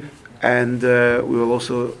today. And we will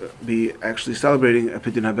also be actually celebrating a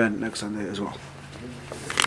Pidyon Haben next Sunday as well.